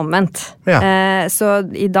nå er det omvendt. Ja. Så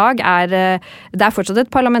i dag det er fortsatt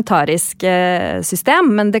et parlamentarisk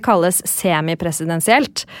system, men det kalles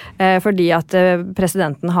semipresidensielt, fordi at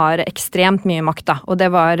presidenten har ekstremt mye makt da, og det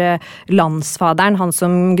var landsfaderen, han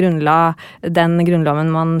som grunnla den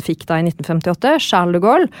grunnloven man fikk da i 1958, Charles de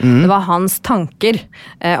Gaulle. Det var hans tanker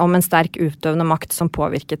om en sterk utøvende makt som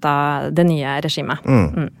påvirket da det nye regimet.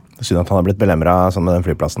 Synd at han har blitt belemret sånn med den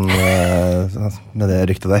flyplassen med det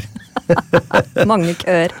ryktet der. Mange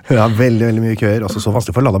køer. Ja, veldig, veldig mye køer. Også så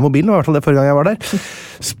vanskelig for å lade mobilen, i hvert fall det forrige gang jeg var der.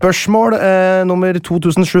 Spørsmål nummer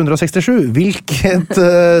 2767. Hvilket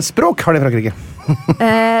språk har de i Frankrike?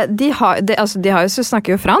 De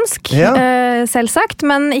snakker jo fransk, selvsagt,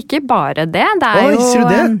 men ikke bare det. Sier du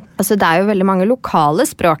det? Det er jo veldig mange lokale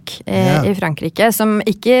språk i Frankrike som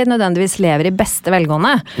ikke nødvendigvis lever i beste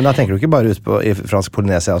velgående. Men da tenker du ikke bare ut på i fransk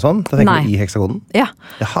Polynesia og sånn? Da tenker du i heksagonen? Ja.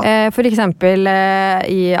 For eksempel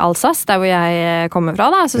i Alsace, der hvor jeg kommer fra,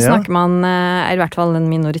 da, så snakker man, i hvert fall en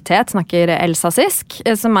minoritet, snakker elsassisk,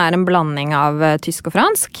 som er en blanding av tysk og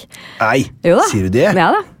fransk. Nei, sier du det?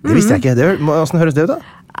 Ja da. Det visste jeg ikke. Hvordan høres det ut da?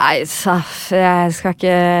 Nei, jeg skal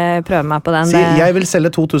ikke prøve meg på den. Si, jeg vil selge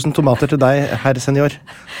 2000 tomater til deg, herr senior.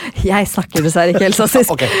 Jeg snakker dessverre ikke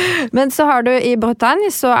elsassisk. Okay. Men så har du i Bretagne,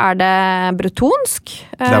 så er det bretonsk.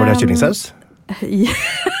 Der hvor det er kyllingsaus?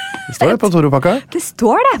 Står det på Toro-pakka? Det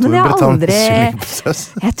står det, men jeg har aldri... Slippsaus.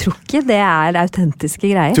 Jeg tror ikke det er autentiske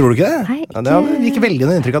greier. Tror du ikke det? Nei, Ja, det gikk veldig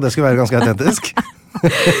noe inntrykk at det skulle være ganske autentisk.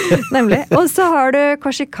 Nemlig. Og så har du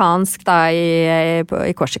korsikansk da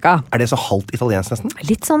i Korsika. Er det så halvt italiensk nesten?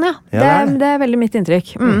 Litt sånn, ja. Ja, Det er veldig mitt inntrykk.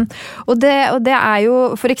 Og det er jo,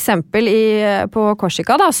 for eksempel på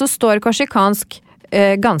Korsika da, så står korsikansk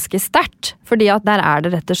ganske sterkt, fordi at der er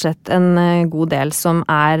det rett og slett en god del som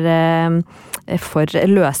er for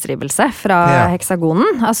løsrivelse fra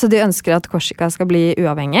heksagonen. Altså de ønsker at Korsika skal bli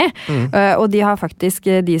uavhengig, og de har faktisk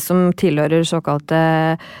de som tilhører såkalte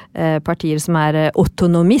partier som er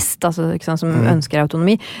autonomist, altså ikke sant, som ønsker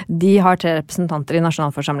autonomi, de har 3 representanter i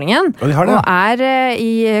nasjonalforsamlingen, og er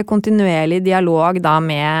i kontinuerlig dialog da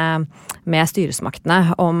med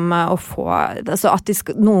styresmaktene om å få, altså at de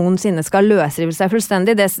noensinne skal løsrive seg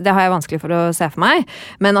fullstendig, det har jeg vanskelig for å se for meg,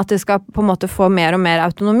 men at de skal på en måte få mer og mer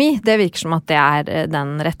autonomi, det virker som at det er den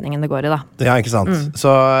retningen det går i da. Ja, ikke sant.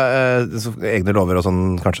 Så egne lover og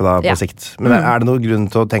sånn kanskje da på sikt. Men er det noen grunn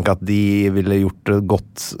til å tenke at de ville gjort det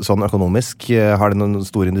godt sånn økonomisk? Har det noen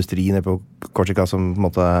stor industri nede på Korsika som på en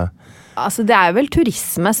måte... Altså det er vel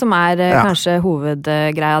turisme som er kanskje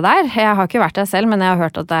hovedgreia der. Jeg har ikke vært der selv, men jeg har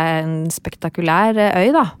hørt at det er en spektakulær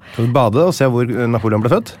øy da. Kan du bade og se hvor Napoleon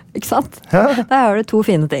ble født? Ikke sant? Ja. Der har du 2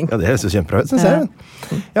 fine ting. Ja, det høres jo kjempebra ut, synes jeg.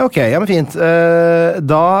 Ja, ok, ja, men fint.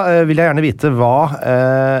 Da vil jeg gjerne vite hva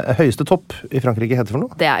høyeste topp i Frankrike heter for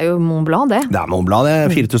noe. Det er jo Mont Blanc, det. Det er Mont Blanc, det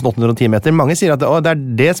er 4810 meter. Mange sier at det er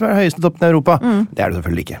det som er høyeste toppen i Europa. Det er det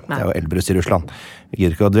selvfølgelig ikke. Det er jo Elbrus i Russland. Vi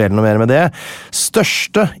gidder ikke å dvele noe mer med det.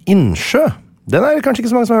 Største innsjø. Den er det kanskje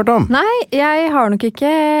ikke så mange som har hørt om. Nei, jeg har nok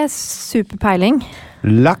ikke superpeiling.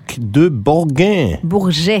 Lac de Bourget.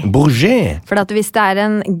 Bourget. For at hvis det er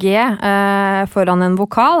en G foran en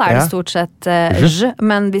vokal, er det stort sett J,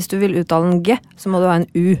 men hvis du vil uttale en G, så må du ha en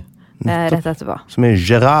U rett etterpå. Som er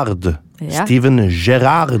Gerrard. Ja. Steven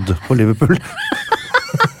Gerrard på Liverpool.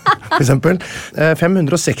 For eksempel.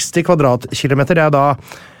 560 kvadratkilometer,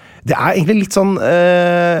 det er egentlig litt sånn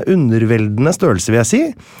underveldende størrelse, vil jeg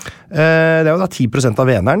si. Det er jo da 10% av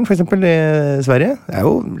Vänern, for eksempel, i Sverige. Det er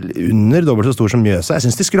jo under dobbelt så stor som Mjøsa. Jeg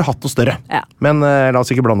synes de skulle hatt noe større. Ja. Men la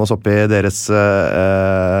oss ikke blande oss opp i deres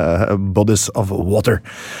bodies of water.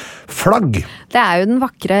 Flagg! Det er jo den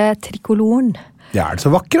vakre trikoloren. Ja, er det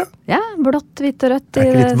så vakre? Ja, blått, hvitt og rødt. Det er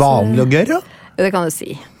ikke litt vanlig og gørr, ja? Jo, det kan du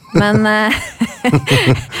si. Men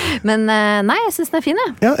nei, jeg synes den er fin,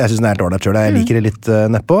 jeg. Ja, jeg synes den er helt ordentlig selv. Jeg liker det litt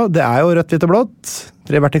nedpå. Det er jo rødt, hvitt og blått.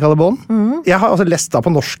 3 vertikale bånd. Jeg har altså lest da på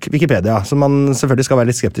norsk Wikipedia, som man selvfølgelig skal være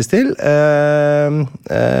litt skeptisk til.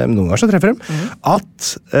 Noen ganger så treffer de.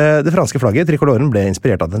 At det franske flagget, trikoloren, ble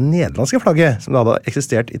inspirert av det nederlandske flagget, som da hadde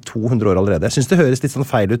eksistert i 200 år allerede. Jeg synes det høres litt sånn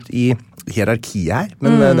feil ut i hierarkiet her,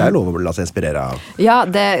 men det er lov å la seg inspirere av. Ja,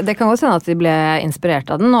 det kan godt hende at de ble inspirert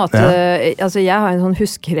av den, og at altså jeg har en sånn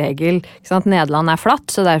huskeregel, ikke sant? Nederland er flatt,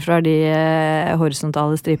 så derfor har de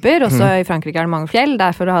horisontale striper, og så i Frankrike er det mange fjell,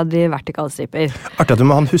 derfor har de vertikale striper. Artig at du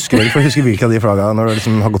må ha en huskeregel for å huske hvilke av de flagene når du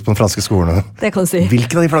liksom har gått på den franske skolen. Det kan du si.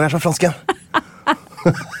 Hvilke av de flagene er så franske?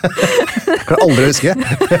 Kan jeg aldri huske.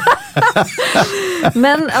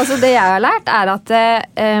 Men altså, det jeg har lært er at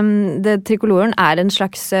trikoloren er en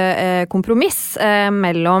slags kompromiss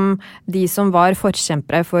mellom de som var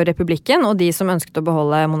forkjempere for republikken og de som ønsket å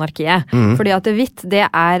beholde monarkiet. Fordi at hvitt, det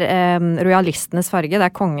er royalistenes farge, det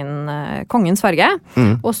er kongens farge.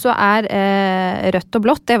 Og så er rødt og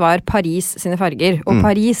blått, det var Paris sine farger. Og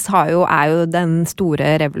Paris er jo den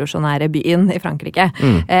store revolusjonære byen i Frankrike.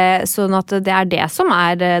 Sånn at det er det som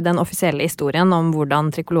er den offisielle historien om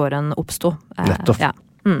hvordan trikoloren oppstod. Nettopp. Ja.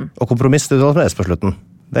 Og kompromiss, det var med S på slutten.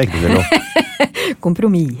 Det er ikke det noe.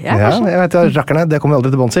 Kompromiss, ja, kanskje. Ja, jeg vet, rakkerne, det kommer vi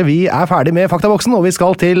aldri til bunns i. Vi er ferdig med Faktaboksen, og vi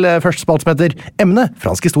skal til første spalt som heter Emne,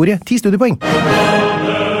 fransk historie, 10 studiepoeng.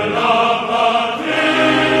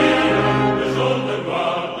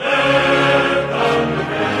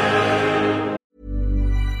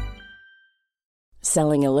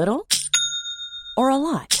 Selling a little or a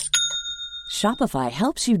lot? Shopify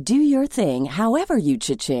helps you do your thing however you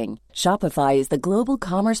cha-ching. Shopify is the global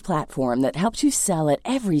commerce platform that helps you sell at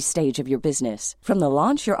every stage of your business. From the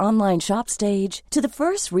launch your online shop stage to the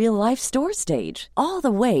first real-life store stage, all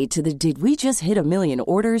the way to the did we just hit a million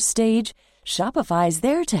orders stage. Shopify is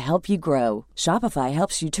there to help you grow. Shopify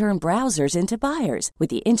helps you turn browsers into buyers with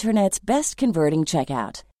the internet's best converting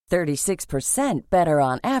checkout. 36% better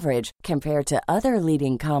on average compared to other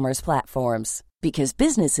leading commerce platforms. Because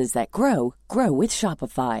businesses that grow, grow with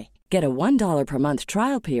Shopify. Get a $1 per month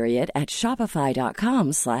trial period at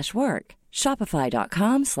shopify.com/work.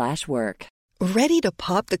 Shopify.com/work. Ready to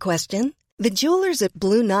pop the question? The jewelers at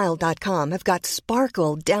BlueNile.com have got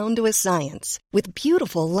sparkle down to a science with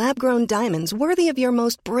beautiful lab-grown diamonds worthy of your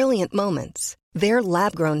most brilliant moments. Their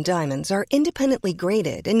lab-grown diamonds are independently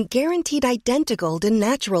graded and guaranteed identical to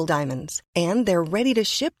natural diamonds, and they're ready to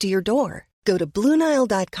ship to your door. Go to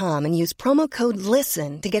BlueNile.com and use promo code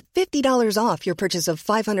LISTEN to get $50 off your purchase of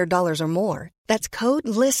 $500 or more. That's code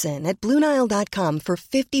LISTEN at BlueNile.com for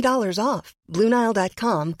 $50 off.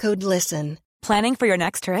 BlueNile.com, code LISTEN. Planning for your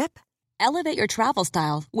next trip? Elevate your travel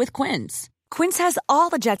style with Quince. Quince has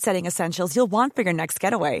all the jet-setting essentials you'll want for your next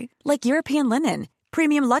getaway, like European linen,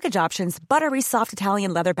 premium luggage options, buttery soft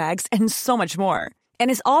Italian leather bags, and so much more.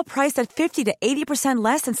 And is all priced at 50 to 80%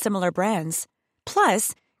 less than similar brands.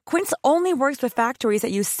 Plus, Quince only works with factories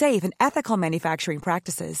that use safe and ethical manufacturing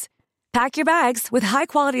practices. Pack your bags with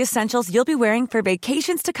high-quality essentials you'll be wearing for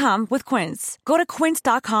vacations to come with Quince. Go to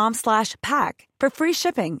quince.com/pack for free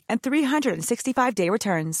shipping and 365-day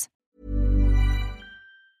returns.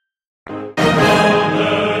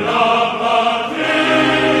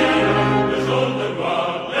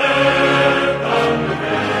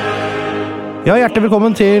 Ja, hjertelig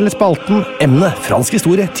velkommen til spalten Emne fransk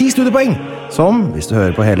historie 10 studiepoeng, som, hvis du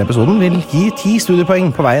hører på hele episoden, vil gi 10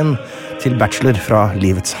 studiepoeng på veien til bachelor fra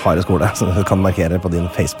livets harde skole, som du kan markere på din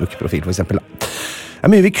Facebook-profil for eksempel. Det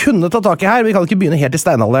er mye vi kunne ta tak i her, vi kan ikke begynne helt i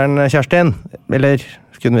steinalderen, Kjerstin, eller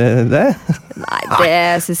kunne vi det? Nei,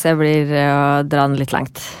 det synes jeg blir å dra den litt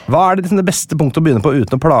langt. Hva er det beste punktet å begynne på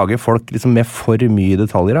uten å plage folk med for mye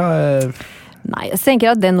detaljer da? Nei, jeg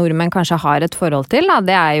tenker at det nordmenn kanskje har et forhold til, da,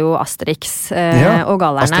 det er jo Asterix og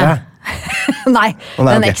gallerne. Nei,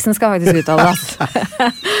 den X-en skal faktisk uttale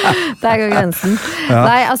Der går grensen.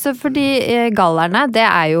 Nei, altså fordi gallerne, det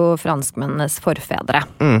er jo franskmennenes forfedre.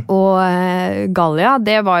 Og Gallia,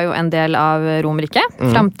 det var jo en del av Romerriket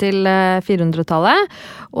frem til 400-tallet.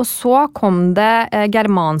 Og så kom det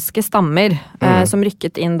germanske stammer som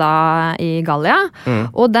rykket inn da i Gallia.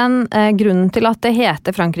 Og den grunnen til at det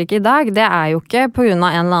heter Frankrike i dag, det er jo ikke på grunn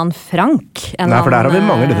av en eller annen Frank. Nei, for der har vi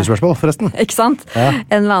mange lyttespørsmål, forresten. Ikke sant? Ja.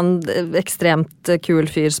 En eller annen ekstremt kul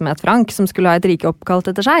fyr som het Frank, som skulle ha et rike oppkalt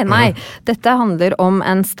etter seg. Nei, dette handler om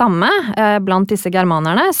en stamme blant disse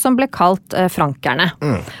germanerne som ble kalt frankerne.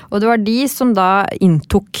 Og det var de som da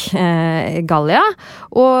inntok Gallia,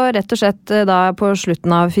 og rett og slett da på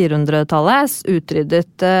slutten av 400-tallet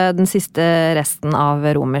utryddet den siste resten av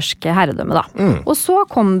romersk herredømme da. Og så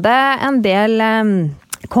kom det en del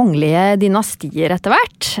kongelige dynastier etter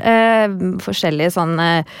hvert. Forskjellige sånne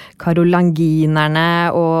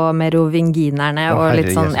karolanginerne og merovinginerne og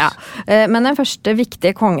litt sånn, ja. Men den første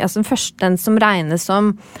viktige kongen, altså den som regnes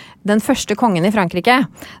som den første kongen i Frankrike,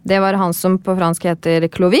 det var han som på fransk heter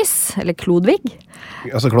Clovis, eller Clodvig.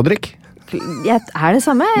 Altså Klodrik? Er det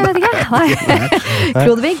samme? Jeg vet ikke. Nei.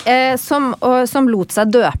 Clodvig, som lot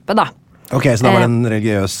seg døpe da. Ok, så da var det en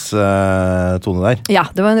religiøs tone der? Ja,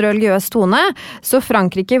 det var en religiøs tone. Så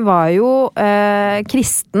Frankrike var jo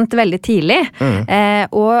kristent veldig tidlig,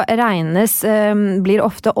 og blir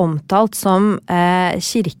ofte omtalt som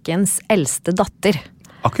kirkens eldste datter.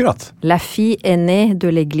 Akkurat. La fille aînée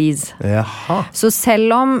de l'église. Jaha. Så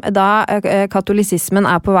selv om da katolisismen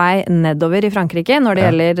er på vei nedover i Frankrike, når det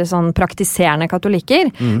gjelder sånn praktiserende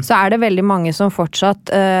katolikker, så er det veldig mange som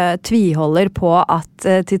fortsatt tviholder på at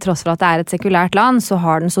til tross for at det er et sekulært land, så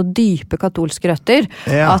har den så dype katolske røtter,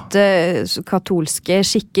 at katolske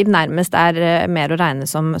skikker nærmest er mer å regne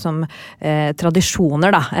som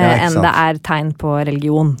tradisjoner da, enn det er tegn på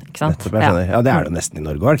religion. Ikke sant? Ja, det er det nesten i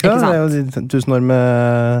Norge, var det ikke? Det er jo 1000 år med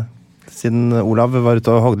siden Olav var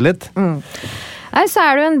ute og hogde litt. Nei, så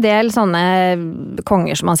er det jo en del sånne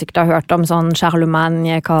konger som man sikkert har hørt om, sånn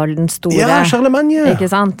Charlemagne, Karl den Store. Ja, Charlemagne! Ikke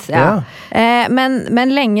sant? Ja.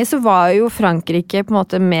 Men lenge så var jo Frankrike på en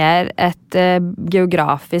måte mer et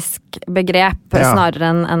geografisk begrep,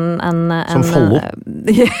 snarere enn som Follo?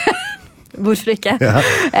 Hvorfor ikke?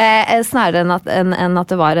 Snarere enn at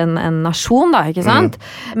det var en nasjon da, ikke sant?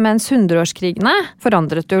 Mens 100-årskrigene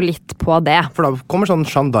forandret jo litt på det. For da kommer sånn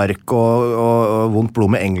Jeanne d'Arc og vondt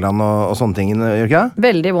blod med England og sånne ting, gjør ikke det?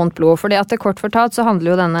 Veldig vondt blod, fordi at det kort fortalt så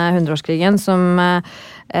handler jo denne 100-årskrigen som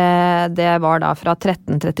det var da fra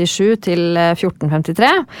 1337 til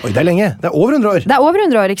 1453. Oi, det er lenge. Det er over 100 år. Det er over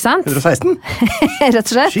 100 år, ikke sant? 116? Rett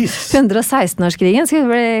og slett. 116-årskrigen skulle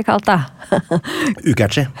det bli kalt da.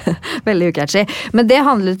 Ukatchy. Veldig ukatchy. Men det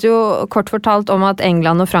handlet jo kort fortalt om at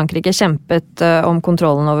England og Frankrike kjempet om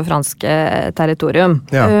kontrollen over fransk territorium.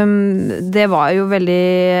 Ja. Det var jo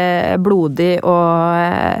veldig blodig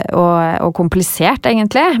og komplisert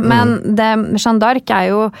egentlig, men Jeanne d'Arc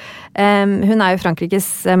er jo Hun jo Frankrikes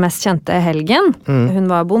mest kjente helgen. Hun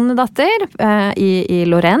var bondedatter i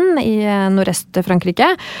Lorraine i nordøst-Frankrike,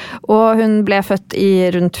 og hun ble født i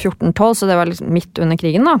rundt 1412, så det var liksom midt under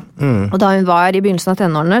krigen da. Og da hun var i begynnelsen av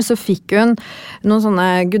tenårene, så fikk hun noen sånne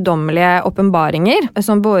guddommelige åpenbaringer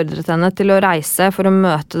som beordret henne til å reise for å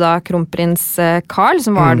møte da kronprins Karl,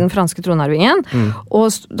 som var den franske tronarvingen, og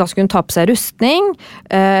da skulle hun ta på seg rustning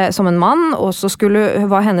som en mann, og så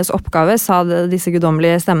var hennes oppgave, sa disse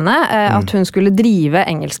guddommelige stemmene, at hun skulle drive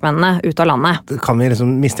engelskmennene ut av landet. Kan vi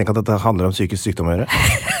liksom mistenke at dette handler om psykisk sykdom å gjøre?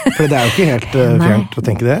 For det jo ikke helt fjernt å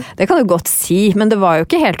tenke det. Det kan du godt si, men det var jo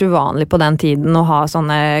ikke helt uvanlig på den tiden å ha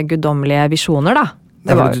sånne guddommelige visjoner da.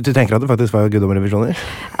 Du tenker at det faktisk var guddommelige visjoner?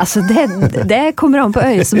 Altså, det kommer an på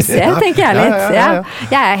øyet som ser, tenker jeg litt. Ja.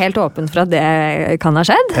 Jeg helt åpen for at det kan ha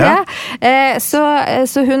skjedd.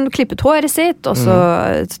 Så hun klippet håret sitt, og så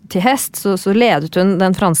til hest, så ledet hun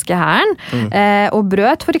den franske hæren, og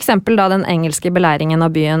brøt for eksempel da den engelske belæringen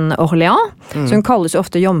av byen Orléans, så hun kalles jo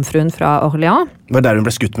ofte jomfruen fra Orléans. Var det der hun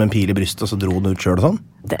ble skutt med en pil i brystet, og så dro hun ut selv og sånn?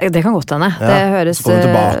 Det kan godt henne. Det høres... Så kom hun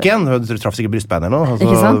tilbake igjen, hun traff sikkert brystbein eller noe,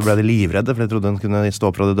 og så ble de livredde, for de trodde hun kunne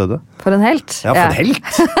stå opp fra de døde. For en helt. Ja, for en helt!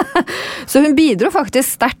 Så hun bidro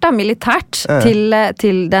faktisk sterkt da, militært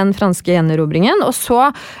til den franske gjenerobringen, og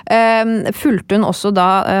så fulgte hun også da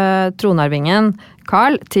tronarvingen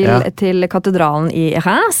Karl til katedralen i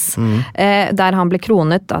Reims, der han ble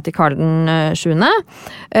kronet da, til Karl den 7.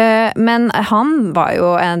 Men han var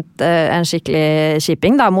jo en skikkelig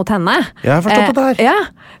kjiping da, mot henne. Jeg har forstått det her. Ja,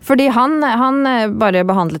 fordi han bare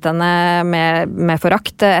behandlet henne med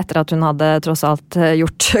forakt etter at hun hadde tross alt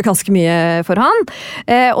gjort ganske mye for han.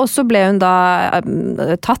 Og så ble hun da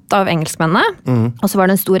tatt av engelskmennene, og så var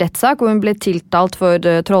det en stor rettssak hvor hun ble tiltalt for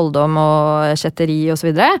trolldom og kjetteri og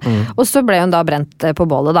så videre. Og så ble hun da brent på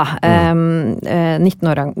bålet da,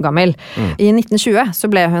 19 år gammel. I 1920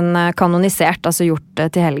 så ble hun kanonisert, altså gjort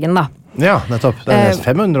til helgen da. Ja, nettopp. Det nesten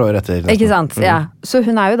 500 år etter. Nesten. Ikke sant, ja. Så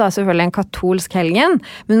hun jo da selvfølgelig en katolsk helgen,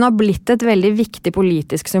 men hun har blitt et veldig viktig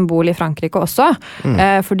politisk symbol i Frankrike også,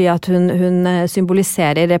 fordi at hun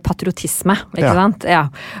symboliserer patriotisme, ikke sant? Ja.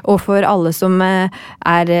 Og for alle som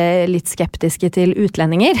litt skeptiske til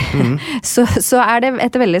utlendinger, så det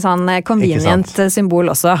et veldig sånn convenient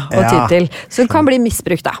symbol også å ty til. Så det kan bli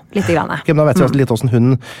misbrukt da, litt grann. Okay, men da vet vi litt hvordan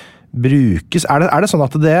hun brukes. Det sånn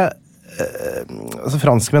at det altså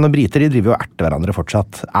franskmenn og briter, de driver jo og erter hverandre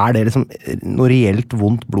fortsatt. Det liksom noe reelt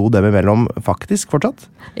vondt blod dem imellom faktisk fortsatt?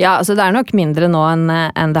 Ja, altså det nok mindre nå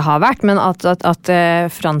enn det har vært, men at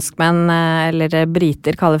franskmenn, eller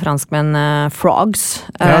briter kaller franskmenn frogs,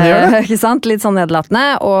 ikke sant? Litt sånn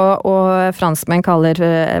nedlatende, og franskmenn kaller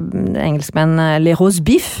engelskmenn les rose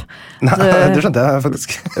beef. Nei, det skjønte jeg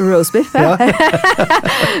faktisk. Roast beef, ja.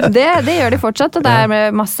 det gjør de fortsatt, og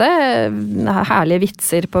det masse herlige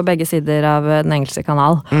vitser på begge sider av den engelske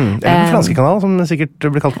kanal. Eller den franske kanal, som sikkert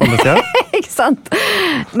blir kalt på andre steder. Ikke sant?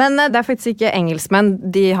 Men det faktisk ikke engelskmenn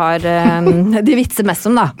de vitser mest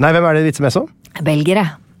om, da. Nei, hvem det de vitser mest om? Belgere.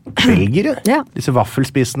 Belgere? Ja. Disse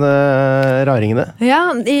vaffelspisende raringene? Ja,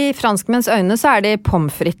 i franskmenns øyne så de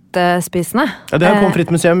pommes frites-spisende. Ja, det pommes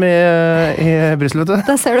frites-museum i Brussel, vet du.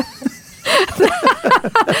 Der ser du.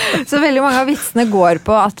 Så veldig mange av vitsene går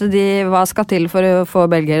på at hva skal til for å få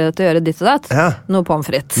belgere til å gjøre ditt og datt? Ja. Noe pommes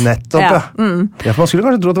frites. Nettopp, ja. Ja, for man skulle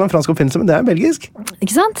kanskje tro at det var en fransk oppfinnelse, men det belgisk.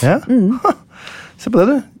 Ikke sant? Ja. Se på det,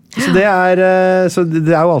 du. Så det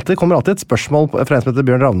jo alltid, kommer alltid et spørsmål fra en som heter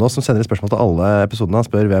Bjørn Ravnås, som sender et spørsmål til alle episodene. Han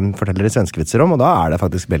spør hvem forteller de svenske vitser om, og da det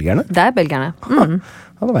faktisk belgierne. Det belgierne.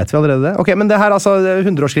 Ja, da vet vi allerede det. Ok, men det her altså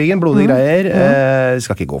 100-årskrigen, blodige greier. Vi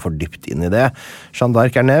skal ikke gå for dypt inn i det. Jeanne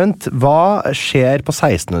d'Arc nevnt. Hva skjer på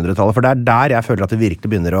 1600-tallet? For det der jeg føler at det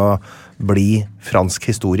virkelig begynner å bli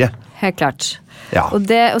fransk historie. Helt klart. Ja. Og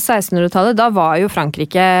 1600-tallet, da var jo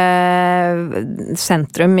Frankrike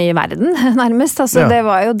sentrum i verden, nærmest. Altså,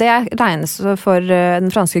 det regnes for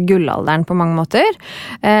den franske gullalderen på mange måter.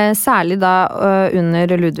 Særlig da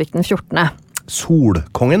under Ludvig den 14.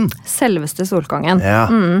 Solkongen? Selveste Solkongen. Ja.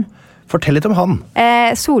 Fortell litt om han.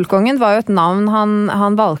 Solkongen var jo et navn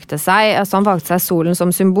han valgte seg. Altså han valgte seg solen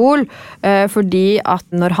som symbol, fordi at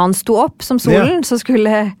når han sto opp som solen, så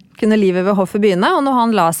kunne livet ved hoffet begynne, og når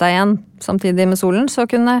han la seg igjen samtidig med solen, så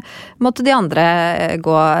måtte de andre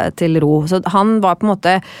gå til ro. Så han var på en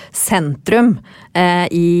måte sentrum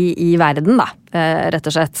i verden, da,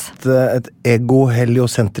 rett og slett. Et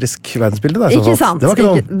ego-heliosentrisk verdensbilde, da. Ikke sant? Det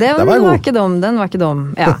var ikke dum. Den var ikke dum,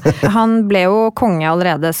 ja. Han ble jo konge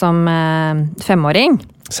allerede som 5-åring.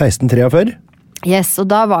 1643. Yes, og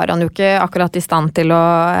da var han jo ikke akkurat i stand til å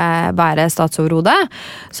være statsoverhode.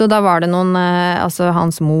 Så da var det noen, altså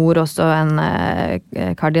hans mor, også en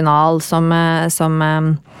kardinal som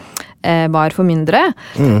var for mindre.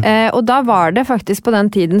 Og da var det faktisk på den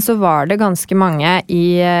tiden så var det ganske mange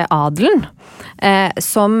i adelen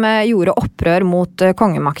som gjorde opprør mot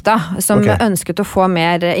kongemakta, som ønsket å få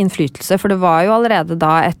mer innflytelse, for det var jo allerede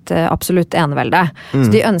da et absolutt enevelde. Så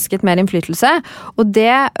de ønsket mer innflytelse, og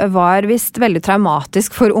det var vist veldig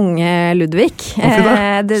traumatisk for unge Ludvig.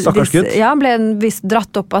 Stakkars gutt. Ja, ble vist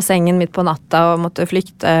dratt opp av sengen midt på natta og måtte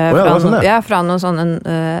flykte fra noen sånne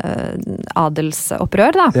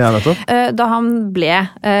adelsopprør da. Ja, nettopp. Da han ble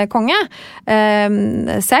konge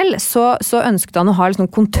selv, så ønsket han å ha liksom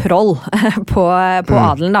kontroll på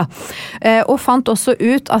adelen da. Og fant også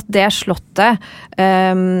ut at det slottet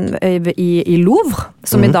i Louvre,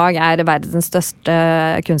 som i dag er verdens største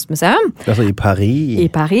kunstmuseum. Altså i Paris? I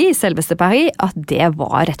Paris, selveste Paris, at det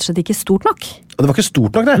var rett og slett ikke stort nok. Og det var ikke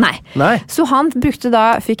stort nok det? Nei. Så han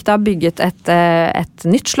fikk da bygget et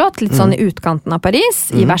nytt slott, litt sånn i utkanten av Paris,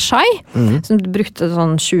 i Versailles, som brukte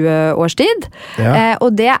sånn 20 års tid. Ja.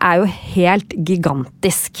 Og det er jo helt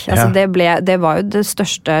gigantisk. Altså det var jo det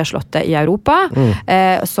største slottet i Europa,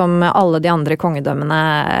 som alle de andre kongedømmene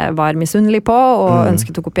var misunnelige på og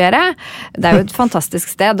ønsket å kopiere. Det er jo et fantastisk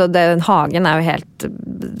sted, og hagen er jo helt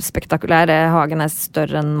spektakulær. Hagen er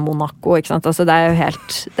større enn Monaco, ikke sant? Altså det er jo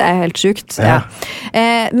helt sykt. Ja.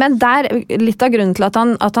 Men litt av grunnen til at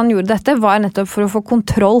han gjorde dette var nettopp for å få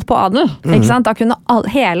kontroll på adelen, ikke sant? Da kunne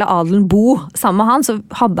hele adelen bo sammen med han, så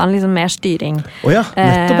hadde han liksom mer styring nettopp.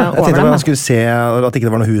 Jeg tenkte at han skulle se at ikke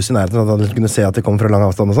det var noe hus i nærheten, at han kunne se at det kom fra lang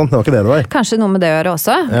avstand og sånn. Det var ikke det var. Kanskje noe med det å gjøre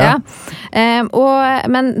også, ja.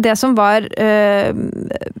 Men det som var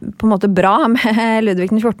på en måte bra med Ludvig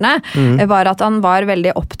den 14. Var at han var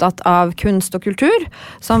veldig opptatt av kunst og kultur,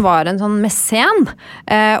 så han var en sånn mesen.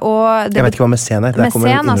 Jeg vet ikke hva mesen er, det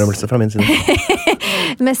kommer en innrømmelse fra min side.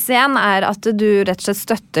 Mesen er at du rett og slett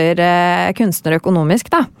støtter kunstnere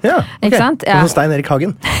økonomisk, da. Ja, ok. Ikke sant? Ja. Som Stein Erik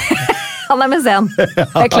Hagen. Han er mesen, det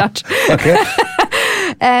er klart. Okay.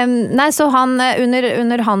 Nei, så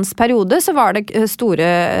under hans periode så var det store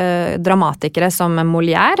dramatikere som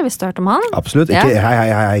Molière, hvis du har hørt om han? Absolutt, ikke,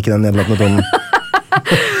 hei, ikke den nedlatende tonen.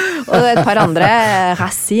 Og et par andre,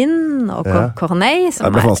 Racine og Corneille. Det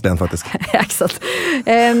ble vanskelig igjen, faktisk. Ja, ikke sant.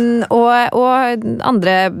 Og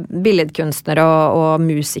andre billedkunstnere og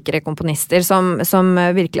musikere, komponister, som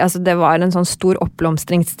virkelig, altså det var en sånn stor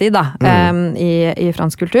oppblomstringstid da, i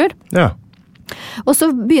fransk kultur. Ja. Og så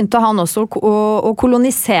begynte han også å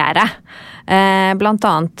kolonisere, blant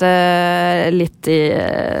annet litt i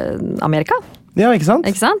Amerika. Ja, ikke sant?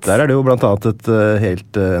 Ikke sant? Der er det jo blant annet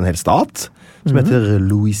en hel stat som heter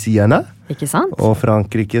Louisiana. Ikke sant? Og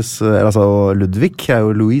Ludvig er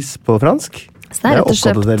jo Louis på fransk. Så det er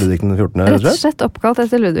oppkalt etter Ludvig den 14. Rett og slett oppkalt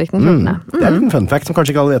etter Ludvig den 14. Det er en fun fact som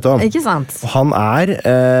kanskje ikke alle vet om. Ikke sant? Og han er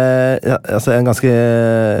en ganske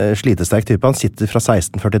slitesterk type. Han sitter fra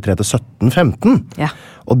 1643 til 1715. Ja.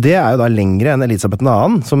 Og det er jo da lengre enn Elisabeth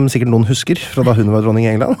II, som sikkert noen husker fra da hun var dronning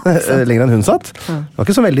i England. Lengre enn hun satt. Det var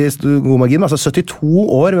ikke så veldig god margin, men altså 72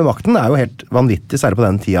 år ved makten er jo helt vanvittig, særlig på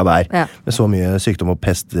den tida der. Ja. Med så mye sykdom og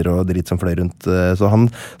pester og dritt som fløy rundt. Så han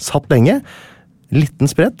satt lenge. Liten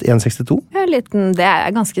spredt, 1,62. Ja, det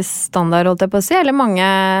er ganske standard, holdt jeg på å si. Eller mange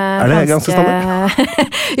Er det ganske standard?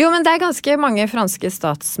 Jo, men det er ganske mange franske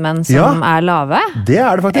statsmenn som er lave. Det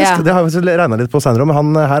er det faktisk. Ja. Det har jeg regnet litt på senere,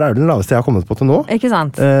 men her er den laveste jeg har kommet på til nå. Ikke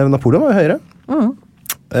sant? Napoleon var jo høyere.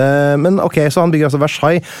 Men ok, så han bygger altså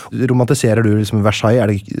Versailles. Romantiserer du liksom Versailles?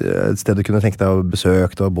 Er det et sted du kunne tenkt deg å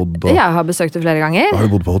besøke og bodd? Jeg har besøkt det flere ganger. Har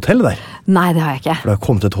du bodd på hotell der? Nei, det har jeg ikke. For det har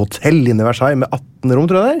kommet et hotell inn i Versailles med 18 rom,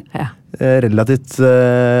 tror jeg det er. Ja. Relativt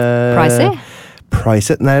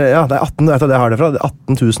Pricey? Nei, ja, det er 18, vet du, det har det fra.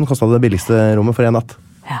 18 000 kostet det billigste rommet for en natt.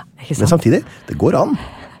 Ja, ikke sant? Men samtidig, det går an.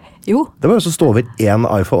 Jo. Det var jo så stå over én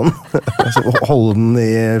iPhone, altså holde den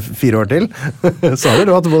i 4 år til. Så har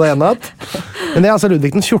du hatt både en natt. Men det er altså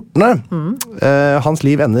Ludvig den 14. Hans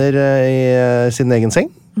liv ender i sin egen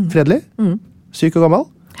seng, fredelig, syk og gammel.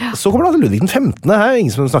 Så kommer det altså Ludvig den 15. Her er jo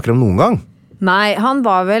ingen som snakker om noen gang. Nei, han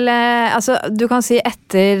var vel, altså du kan si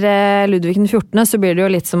etter Ludvig den 14. Så blir det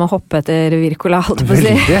jo litt som å hoppe etter Wirkola, holdt på å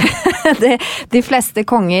si. De fleste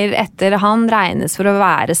konger etter han regnes for å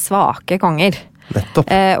være svake konger. Nettopp.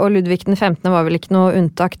 Og Ludvig den 15. var vel ikke noe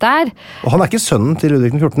unntak der. Og han er ikke sønnen til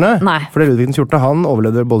Ludvig den 14. Nei. For Ludvig den 14. han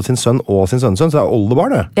overlevde både sin sønn og sin sønnesønn, så det er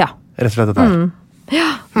oldebarnet. Ja. Rett og slett dette her. Ja,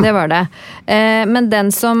 det var det. Men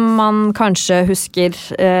den som man kanskje husker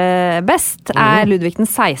best, Ludvig den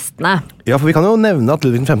 16. Ja, for vi kan jo nevne at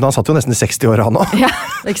Ludvig den 15. Han satt jo nesten i 60 år, han også. Ja,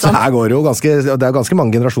 ikke sant? Så her går det jo ganske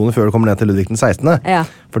mange generasjoner før det kommer ned til Ludvig den 16. Ja.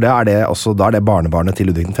 For da er det barnebarnet til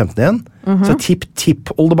Ludvig den 15. igjen. Så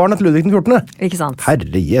tipp-oldebarnet til Ludvig den 14. Ikke sant?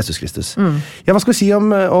 Herre Jesus Kristus. Ja, hva skal vi si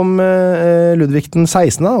om Ludvig den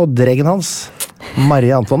 16. Og dreggen hans?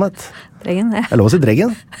 Marie Antoinette. Dreggen, ja. Er lov å si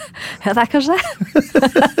dreggen? Ja, det kanskje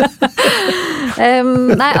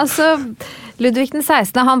nei, altså Ludvig den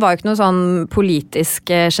 16. Han var jo ikke noe sånn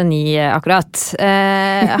politisk geni akkurat.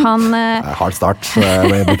 Hard start, så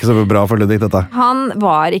det blir ikke så bra for Ludvig dette. Han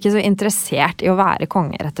var ikke så interessert i å være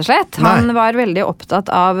konge, rett og slett. Han var veldig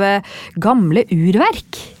opptatt av gamle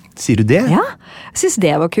urverk. Sier du det? Ja, jeg synes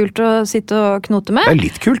det var kult å sitte og knote med. Det er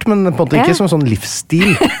litt kult, men på en måte ikke som sånn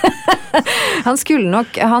livsstil.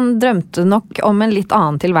 Han drømte nok om en litt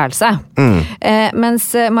annen tilværelse.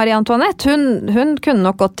 Mens Marie Antoinette, hun kunne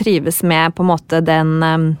nok godt trives med på en måte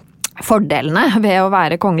den fordelene ved å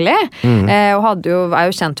være kongelig, og er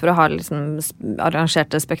jo kjent for å ha liksom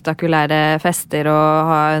arrangerte spektakulære fester og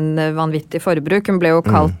ha en vanvittig forbruk. Hun ble jo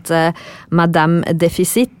kalt Madame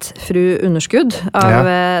Deficit, fru underskudd, av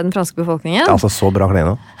den franske befolkningen. Altså så bra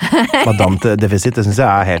klene. Madame Deficit, det synes jeg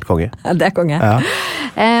er helt konge. Det er konge. Ja.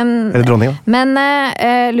 Eller dronning, da. Men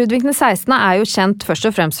Ludvig den 16. er jo kjent først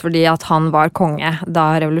og fremst fordi at han var konge da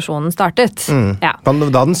revolusjonen startet. Ja. Han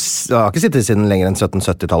har ikke sittet siden lenger enn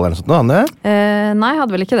 1770-tallet eller noe sånt, nei,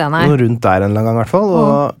 hadde vel ikke det, nei. Noe rundt der en gang i hvert fall,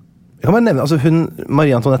 og jeg kan bare nevne, altså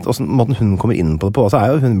Marie Antoinette, og måten hun kommer inn på det på,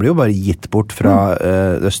 hun blir jo bare gitt bort fra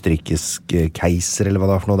østerrikisk keiser, eller hva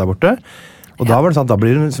det var for noe der borte, og da var det sånn, da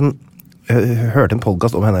blir hun liksom, jeg hørte en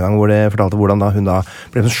podcast om henne en gang, hvor det fortalte hvordan hun da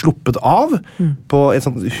ble sluppet av på et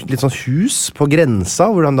sånt, litt sånn hus på grensa,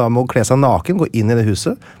 hvor han da må kle seg naken, gå inn i det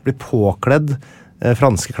huset, bli påkledd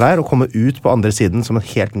franske klær og komme ut på andre siden som en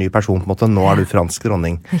helt ny person på en måte. Nå er du fransk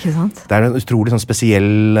dronning. Ikke sant? Det er en utrolig sånn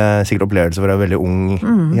spesiell sikkert opplevelse for en veldig ung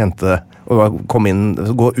jente å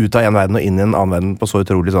gå ut av en verden og inn i en annen verden på så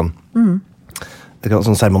utrolig sånn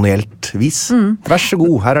sånn seremonielt vis. Vær så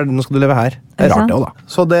god, nå skal du leve her. Det er rart det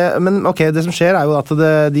også da. Men ok, det som skjer er jo at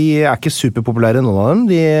de er ikke superpopulære, noen av dem.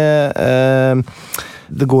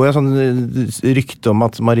 Det går jo sånn rykte om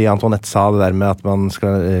at Marie Antoinette sa det der med at man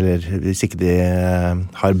skal, eller hvis ikke de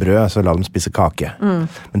har brød, så la dem spise kake. Men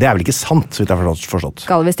det er vel ikke sant, så vidt jeg har forstått.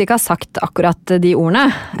 Skal visst ikke ha sagt akkurat de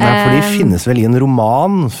ordene. Nei, for de finnes vel i en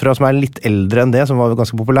roman som er litt eldre enn det, som var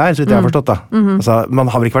ganske populær, så vidt jeg har forstått da. Altså,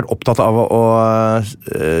 man har vel ikke vært opptatt av å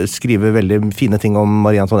skrive veldig fine ting om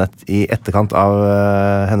Marie Antoinette i etterkant av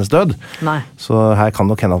hennes død. Nei. Så her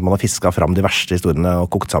kan nok hende at man har fisket fram de verste historiene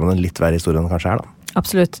og kokt sammen en litt verre historie enn kanskje her da.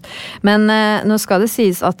 Absolutt. Men nå skal det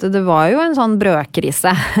sies at det var jo en sånn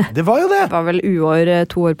brødkrise. Det var jo det! Det var vel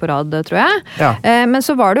 2 år på rad, tror jeg. Ja. Men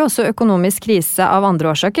så var det jo også økonomisk krise av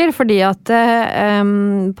andre årsaker, fordi at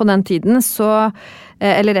på den tiden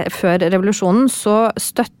eller før revolusjonen, så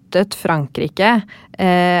støttet Frankrike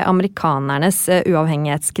amerikanernes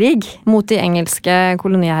uavhengighetskrig mot de engelske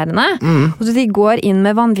koloniherrene. Og så de går inn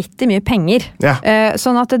med vanvittig mye penger. Ja.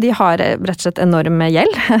 Sånn at de har rett og slett enorm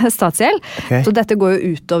gjeld, statsgjeld. Okay. Så dette går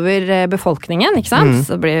jo utover befolkningen, ikke sant?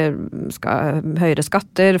 Så det skal høyere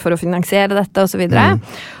skatter for å finansiere dette, og så videre.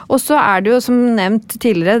 Og så er det jo, som nevnt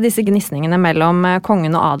tidligere, disse gnissningene mellom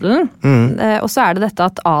kongen og adelen. Og så er det dette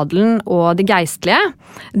at adelen og de geistlige,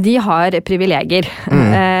 de har privilegier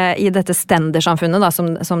i dette stendersamfunnet, da,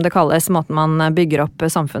 som det kalles, måten man bygger opp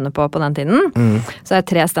samfunnet på den tiden. Så det er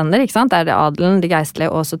 3 stender, ikke sant? Det er det adelen, de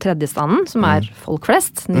geistlige og så tredjestanden, som er folk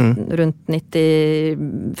flest, rundt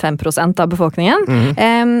 95% av befolkningen.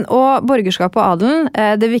 Og borgerskap og adelen,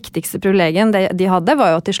 det viktigste privilegien de hadde,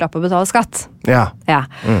 var jo at de slapp å betale skatt. Ja.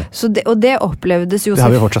 Så og det opplevdes jo... Det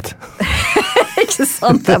har vi fortsatt. Ikke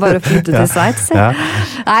sant? Det er bare å flytte til Sveits.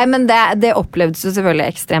 Nei, men det opplevdes jo selvfølgelig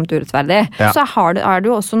ekstremt urettferdig. Så er det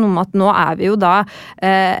jo også noe med at nå er vi jo da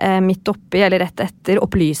midt oppi, eller rett etter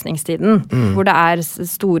opplysningstiden, hvor det er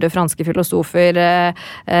store franske filosofer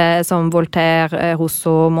som Voltaire,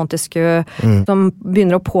 Rousseau, Montesquieu, som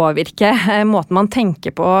begynner å påvirke måten man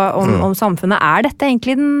tenker på om samfunnet. Er dette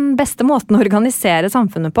egentlig den beste måten å organisere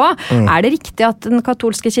samfunnet på? Er det riktig at den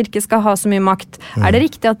katolske kirke skal ha så mye makt? Er det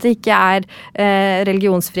riktig at det ikke er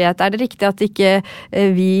religionsfrihet? Er det riktig at ikke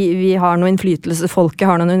vi har noe innflytelse, folket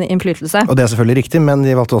har noen innflytelse? Og det er selvfølgelig riktig, men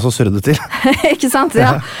de valgte også å surre det til. Ikke sant?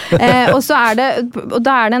 Ja. Og så er det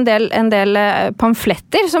en del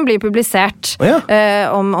pamfletter som blir publisert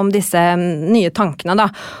om disse nye tankene da.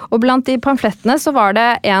 Og blant de pamflettene så var det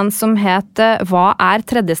en som het Hva er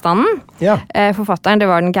tredjestanden? Forfatteren, det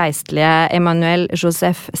var den geistlige Emmanuel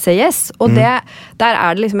Joseph Seyes, og der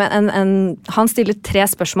det liksom han stiller 3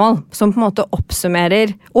 spørsmål som på en måte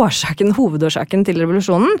oppsummerer hovedårsaken til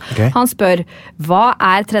revolusjonen. Han spør, hva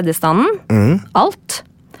tredjestanden? Alt.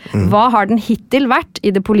 Hva har den hittil vært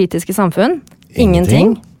i det politiske samfunn?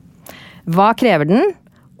 Ingenting. Hva krever den?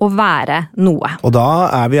 Å være noe. Og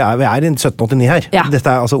da vi i 1789 her. Ja. Dette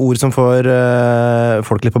altså ord som får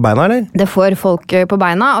folk litt på beina, eller? Det får folk på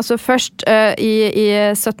beina. Altså først i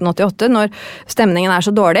 1788, når stemningen så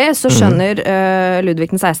dårlig, så skjønner Ludvig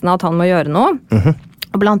den 16. at han må gjøre noe.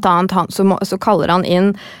 Og blant annet så kaller han inn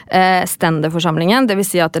stendeforsamlingen, det vil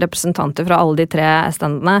si at representanter fra alle de 3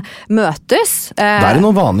 stendene møtes. Det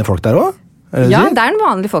noen vanlige folk der også? Ja, det en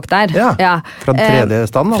vanlig folk der. Ja. Fra tredje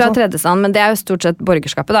stand, altså? Fra tredje stand, men det jo stort sett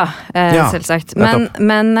borgerskapet da, selvsagt.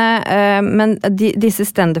 Men disse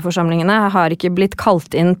stendeforsamlingene har ikke blitt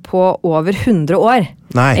kalt inn på over 100 år.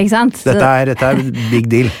 Nei, ikke sant? Dette big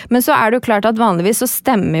deal. Men så det jo klart at vanligvis så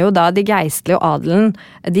stemmer jo da de geistlige og adelen,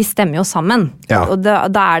 de stemmer jo sammen. Ja. Og da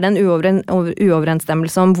det en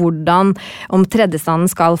uoverensstemmelse om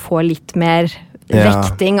tredjestanden skal få litt mer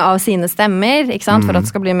vekting av sine stemmer, ikke sant, for at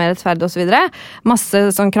det skal bli mer rettferdig og så videre. Masse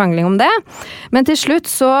sånn krangling om det. Men til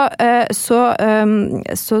slutt så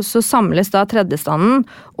samles da tredjestanden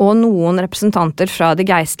og noen representanter fra de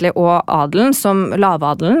geistlige og adelen, som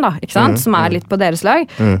lavadelen da, ikke sant, som litt på deres lag,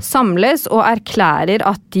 samles og erklærer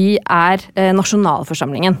at de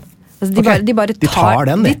nasjonalforsamlingen. Altså de tar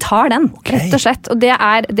den? De tar den, rett og slett. Og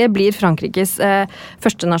det blir Frankrikes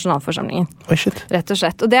første nasjonalforsamling. Rett og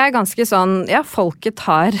slett. Og det ganske sånn, ja, folket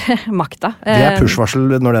tar makta. Det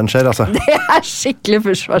pushvarsel når den skjer, altså. Det skikkelig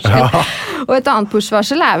pushvarsel. Ja. Og et annet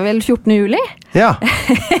pushvarsel vel 14. juli. Ja.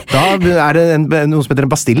 Da det noe som heter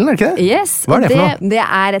Bastillen, det ikke det? Yes. Hva det for noe? Det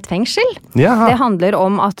et fengsel. Jaha. Det handler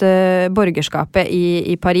om at borgerskapet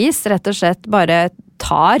i Paris rett og slett bare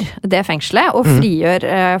tar det fengselet og frigjør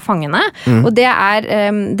fangene. Og det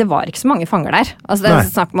var ikke så mange fanger der. Altså det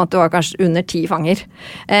snakk om at det var kanskje under 10 fanger.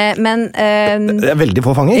 Men det veldig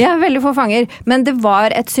få fanger? Ja, veldig få fanger. Men det var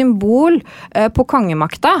et symbol på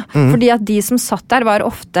kongemakta, fordi at de som satt der var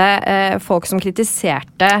ofte folk som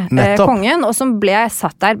kritiserte kongen, og som ble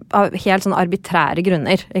satt der av helt sånn arbitrære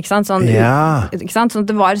grunner. Ikke sant? Sånn, ikke sant? Sånn,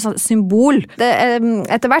 det var et sånn symbol.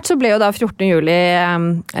 Etter hvert så ble jo da 14. juli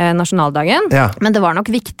nasjonaldagen, men det var nok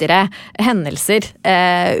viktigere hendelser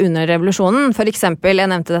under revolusjonen. For eksempel, jeg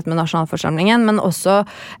nevnte dette med nasjonalforsamlingen, men også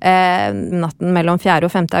natten mellom 4.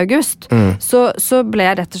 og 5. august, så ble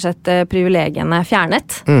rett og slett privilegiene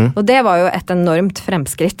fjernet. Og det var jo et enormt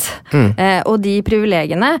fremskritt. Og de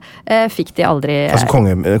privilegiene fikk de aldri... Altså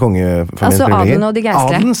kongefamiliens privilegier? Altså adelen og de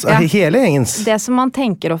geistlige. Adens? Hele engens? Det som man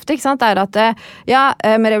tenker ofte, ikke sant, at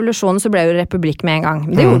med revolusjonen så ble jo republikk med en gang.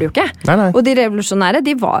 Men det gjorde det jo ikke. Nei. Og de revolusjonære,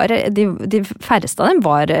 de færreste av dem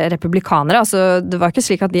var republikanere. Altså, det var ikke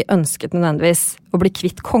slik at de ønsket nødvendigvis å bli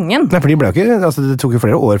kvitt kongen. Nei, for de ble jo ikke, altså det tok jo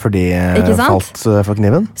flere år før de falt for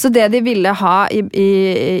kniven. Så det de ville ha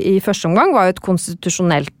i første omgang var jo et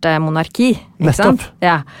konstitusjonelt monarki. Ikke sant?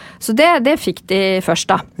 Ja. Så det fikk de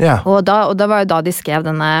først da. Ja. Og da var jo da de skrev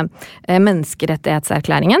denne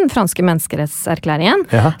menneskerettighetserklæringen, franske menneskerettserklæringen,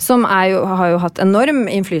 som har jo hatt enorm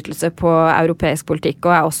innflytelse på europeisk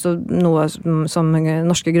politikk, og også noe som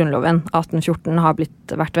norske grunnloven 1814 har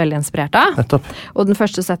vært veldig inspirert av. Nettopp. Og den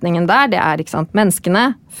første setningen der, det ikke sant,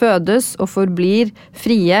 menneskene fødes og forblir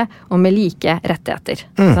frie og med like rettigheter.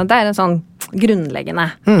 Det en sånn grunnleggende.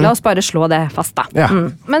 La oss bare slå det fast da. Ja.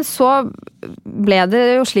 Men så ble det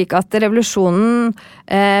jo slik at revolusjonen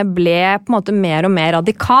ble på en måte mer og mer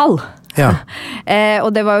radikal. Ja. Og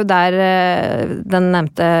det var jo der den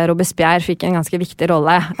nevnte Robespierre fikk en ganske viktig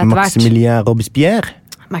rolle Maximilien Robespierre?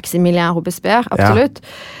 Maximilien Robespierre, absolutt.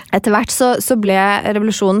 Ja. Etter hvert så ble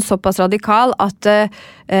revolusjonen såpass radikal at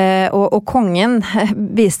og kongen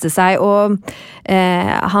viste seg og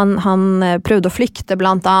han prøvde å flykte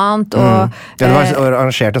blant annet og det var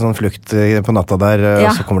arrangert en sånn flukt på natta der og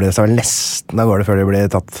så kommer de seg vel nesten av gårde før de ble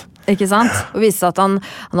tatt. Ikke sant? Og viste at han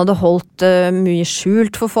hadde holdt mye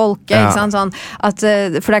skjult for folket, ikke sant? Sånn at,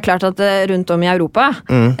 for det klart at rundt om i Europa,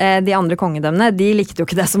 de andre kongedømmene, de likte jo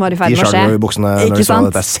ikke det som var i ferd med å skje. De skjønner jo i buksene når de så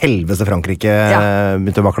at det selveste Frankrike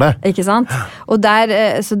begynte å bakle. Ikke sant? Og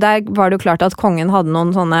så der var det jo klart at kongen hadde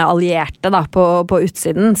noen sånne allierte da, på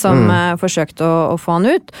utsiden som forsøkte å få han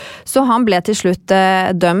ut. Så han ble til slutt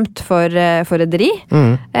dømt for rederi,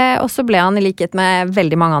 og så ble han i likhet med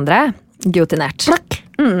veldig mange andre giotinert.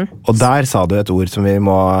 Og der sa du et ord som vi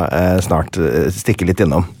må snart stikke litt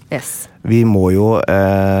innom. Yes. Vi må jo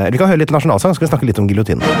vi kan høre litt nasjonalsang, så skal vi snakke litt om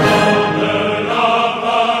giljotinen.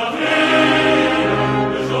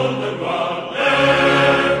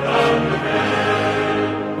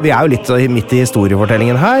 Vi jo litt midt i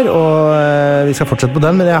historiefortellingen her, og vi skal fortsette på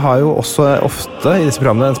den, men jeg har jo også ofte i disse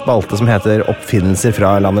programmene en spalte som heter oppfinnelser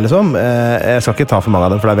fra landet, liksom. Jeg skal ikke ta for mange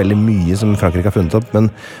av dem, for det veldig mye som Frankrike har funnet opp, men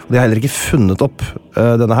de har heller ikke funnet opp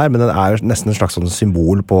denne her, men den jo nesten en slags sånn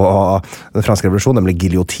symbol på den franske revolusjonen, nemlig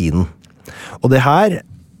giljotinen. Og det her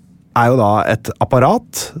jo da et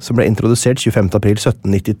apparat som ble introdusert 25. april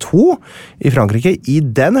 1792 i Frankrike i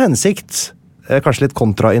den hensikt kanskje litt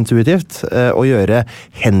kontraintuitivt, å gjøre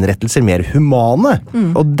henrettelser mer humane.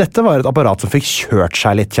 Og dette var et apparat som fikk kjørt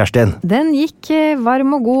seg litt, Kjerstin. Den gikk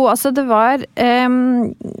varm og god. Altså det var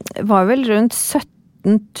vel rundt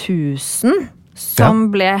 17 000 som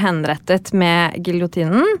ble henrettet med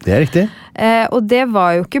giljotinen. Det riktig. Og det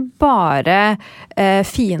var jo ikke bare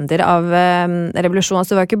fiender av revolusjonen,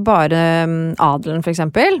 altså det var ikke bare adelen for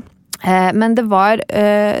eksempel. Men det var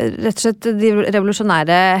rett og slett de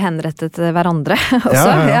revolusjonære henrettet hverandre også,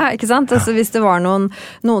 ja, ikke sant? Altså hvis det var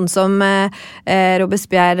noen som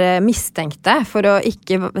Robespierre mistenkte for å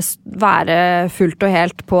ikke være fullt og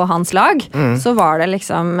helt på hans lag, så var det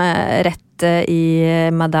liksom rett i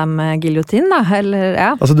Madame Guillotine, da, eller ja.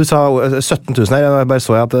 Altså du sa 17 000 her, jeg bare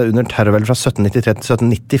så at under terrorveldet fra 1793 til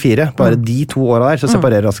 1794, bare de 2 årene der, så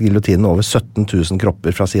separerer altså Guillotinen over 17 000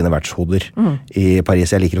 kropper fra sine vertshoder i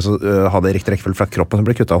Paris. Jeg liker også å ha det riktig rekkefølge fra kroppen som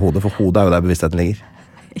ble kuttet av hodet, for hodet jo der bevisstheten ligger.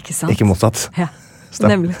 Ikke sant? Ikke motsatt. Ja.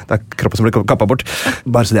 Det kroppen som ble kappet bort.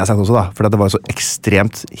 Bare så det jeg sagt også da, for det var jo så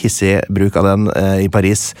ekstremt hissig bruk av den i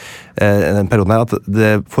Paris den perioden her, at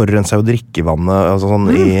det forurenset jo drikkevannet altså sånn,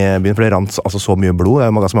 i byen, for det rant altså så mye blod, det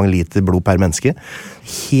jo så mange liter blod per menneske.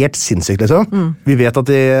 Helt sinnssykt, liksom. Vi vet at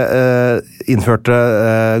de innførte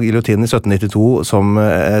giljotinen i 1792 som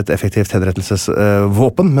et effektivt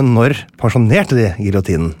henrettelsesvåpen, men når pensjonerte de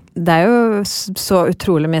giljotinen? Det jo så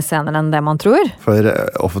utrolig mye senere enn det man tror. For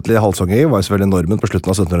offentlige halshogginger var jo selvfølgelig normen på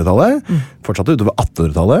slutten av 1700-tallet, fortsatte utover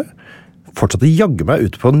 1800-tallet, fortsatte jagge meg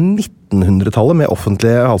ute på 1900-tallet med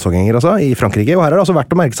offentlige halshogginger altså, i Frankrike, og her det altså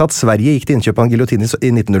verdt å merke seg at Sverige gikk til innkjøp av en giljotine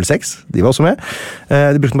i 1906, de var også med.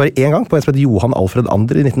 De brukte den bare en gang på en som heter Johan Alfred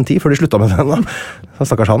Ander i 1910, før de sluttet med den da.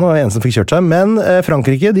 Så stakkars han var en som fikk kjørt seg, men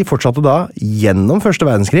Frankrike de fortsatte da gjennom Første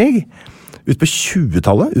verdenskrig, ut på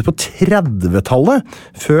 20-tallet, ut på 30-tallet,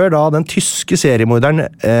 før da den tyske seriemorderen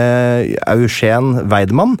Eugène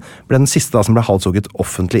Weidemann ble den siste da som ble halshogget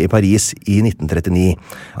offentlig i Paris i 1939.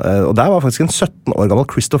 Og der var faktisk en 17 år gammel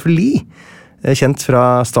Christopher Lee, kjent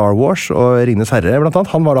fra Star Wars og Ringenes Herre blant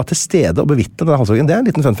annet. Han var da til stede og bevitnet denne halshoggen. Det en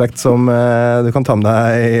liten fun fact som du kan ta med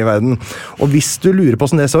deg i verden. Og hvis du lurer på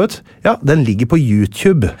hvordan det så ut, ja, den ligger på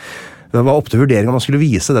YouTube. Det var opp til vurdering om man skulle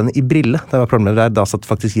vise den i brille. Det var problemet der, da satt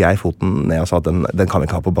faktisk jeg foten ned og sa at den kan vi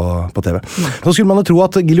ikke ha på TV. Så skulle man jo tro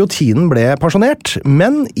at giljotinen ble pensjonert,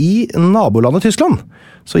 men i nabolandet Tyskland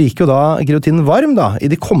så gikk jo da giljotinen varm da, i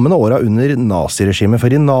de kommende åra under naziregimet.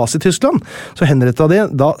 For i Nazi-Tyskland så henrettet de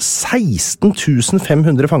da 16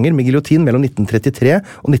 500 fanger med giljotin mellom 1933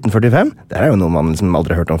 og 1945. Det jo noe man liksom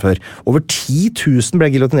aldri har hørt om før. Over 10 000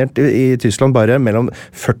 ble giljotinert i Tyskland bare mellom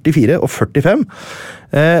 44 og 45.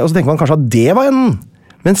 Og så tenker man kanskje at det var enden.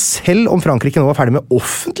 Men selv om Frankrike nå var ferdig med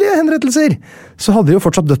offentlige henrettelser, så hadde de jo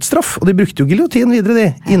fortsatt dødsstraff, og de brukte jo giljotin videre,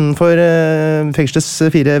 de, innenfor fengselets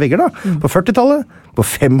 4 vegger da. På 40-tallet, på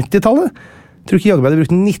 50-tallet. Jeg tror ikke Jagberg de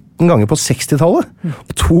brukte 19 ganger på 60-tallet,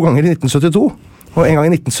 og 2 ganger i 1972, og en gang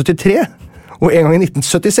i 1973, og en gang i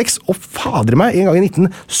 1976, og fader meg, en gang i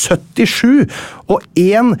 1977, og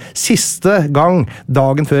en siste gang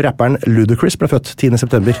dagen før rapperen Ludacris ble født, 10.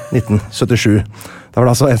 september 1977. Da var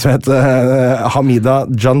det altså en som het Hamida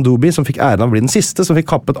Jandoubi, som fikk æren av å bli den siste som fikk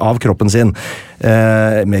kappet av kroppen sin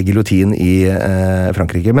med giljotin i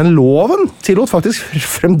Frankrike. Men loven tillot faktisk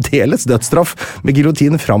fremdeles dødsstraff med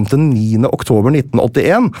giljotin fram til 9. oktober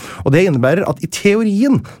 1981. Og det innebærer at i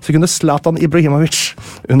teorien så kunne Zlatan Ibrahimovic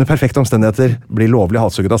under perfekte omstendigheter bli lovlig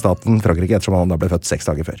halshugget av staten Frankrike, ettersom han da ble født 6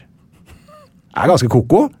 dager før. Det ganske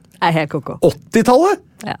koko. Det helt koko. 80-tallet?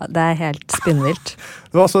 Ja, det helt spinnvilt.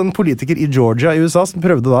 Det var altså en politiker i Georgia i USA som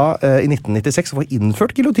prøvde da i 1996 å få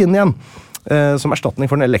innført giljotinen igjen. Som erstatning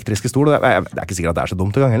for den elektriske stol. Det ikke sikkert at det så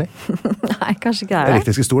dumt i gang, heller. Nei, kanskje ikke det. Den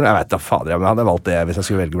elektriske stolen, jeg vet da fader, jeg hadde valgt det hvis jeg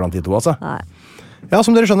skulle velge blant de to, altså. Nei. Ja,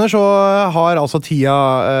 som dere skjønner, så har altså tida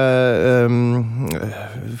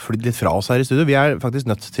flytt litt fra oss her i studio. Vi faktisk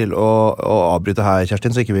nødt til å avbryte her,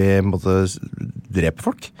 Kjerstin, så ikke vi måtte drepe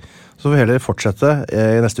folk. Så får vi heller fortsette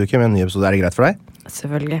i neste uke med en ny episode. Det greit for deg?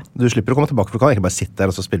 Selvfølgelig. Du slipper å komme tilbake, for du kan ikke bare sitte der,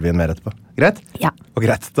 og så spiller vi inn mer etterpå. Greit? Ja. Og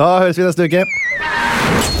greit. Da høres vi neste uke.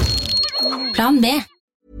 Plan B.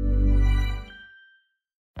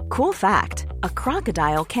 Cool fact, a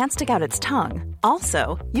crocodile can't stick out its tongue.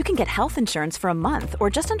 Also, you can get health insurance for a month or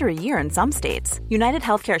just under a year in some states. United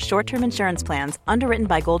Healthcare short-term insurance plans, underwritten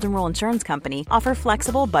by Golden Rule Insurance Company, offer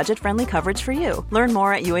flexible, budget-friendly coverage for you. Learn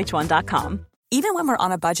more at uh1.com. Even when we're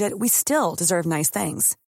on a budget, we still deserve nice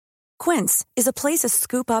things. Quince is a place to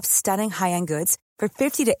scoop up stunning high-end goods for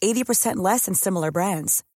 50 to 80% less than similar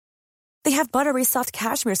brands. They have buttery soft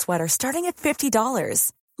cashmere sweaters starting at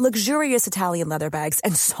 $50, luxurious Italian leather bags,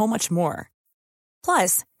 and so much more.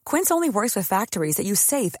 Plus, Quince only works with factories that use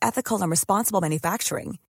safe, ethical, and responsible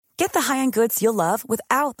manufacturing. Get the high-end goods you'll love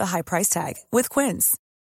without the high price tag with Quince.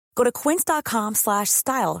 Go to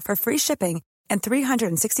quince.com/style for free shipping and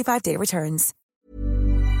 365-day returns.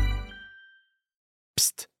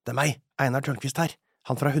 Psst, det meg, Einar Tørnquist her,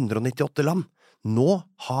 han fra 198 land. Nå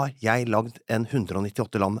har jeg lagd en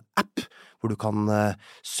 198 land-app, hvor du kan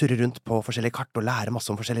surre rundt på forskjellige kart og lære masse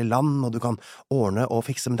om forskjellige land, og du kan ordne og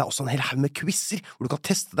fikse, men det også en hel haug med quizzer, hvor du kan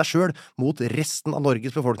teste deg selv mot resten av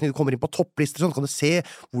Norges befolkning. Du kommer inn på topplister, sånn kan du se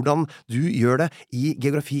hvordan du gjør det i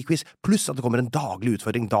geografiquiz, pluss at det kommer en daglig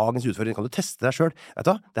utfordring. Dagens utfordring kan du teste deg selv. Vet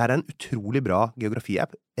du hva? Det her en utrolig bra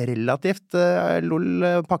geografi-app, relativt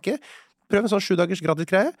lol-pakke. Prøv en sånn 7 dagers gratis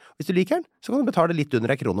greie. Hvis du liker den, så kan du betale litt under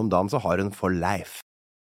 1 krone om dagen, så har du den for life.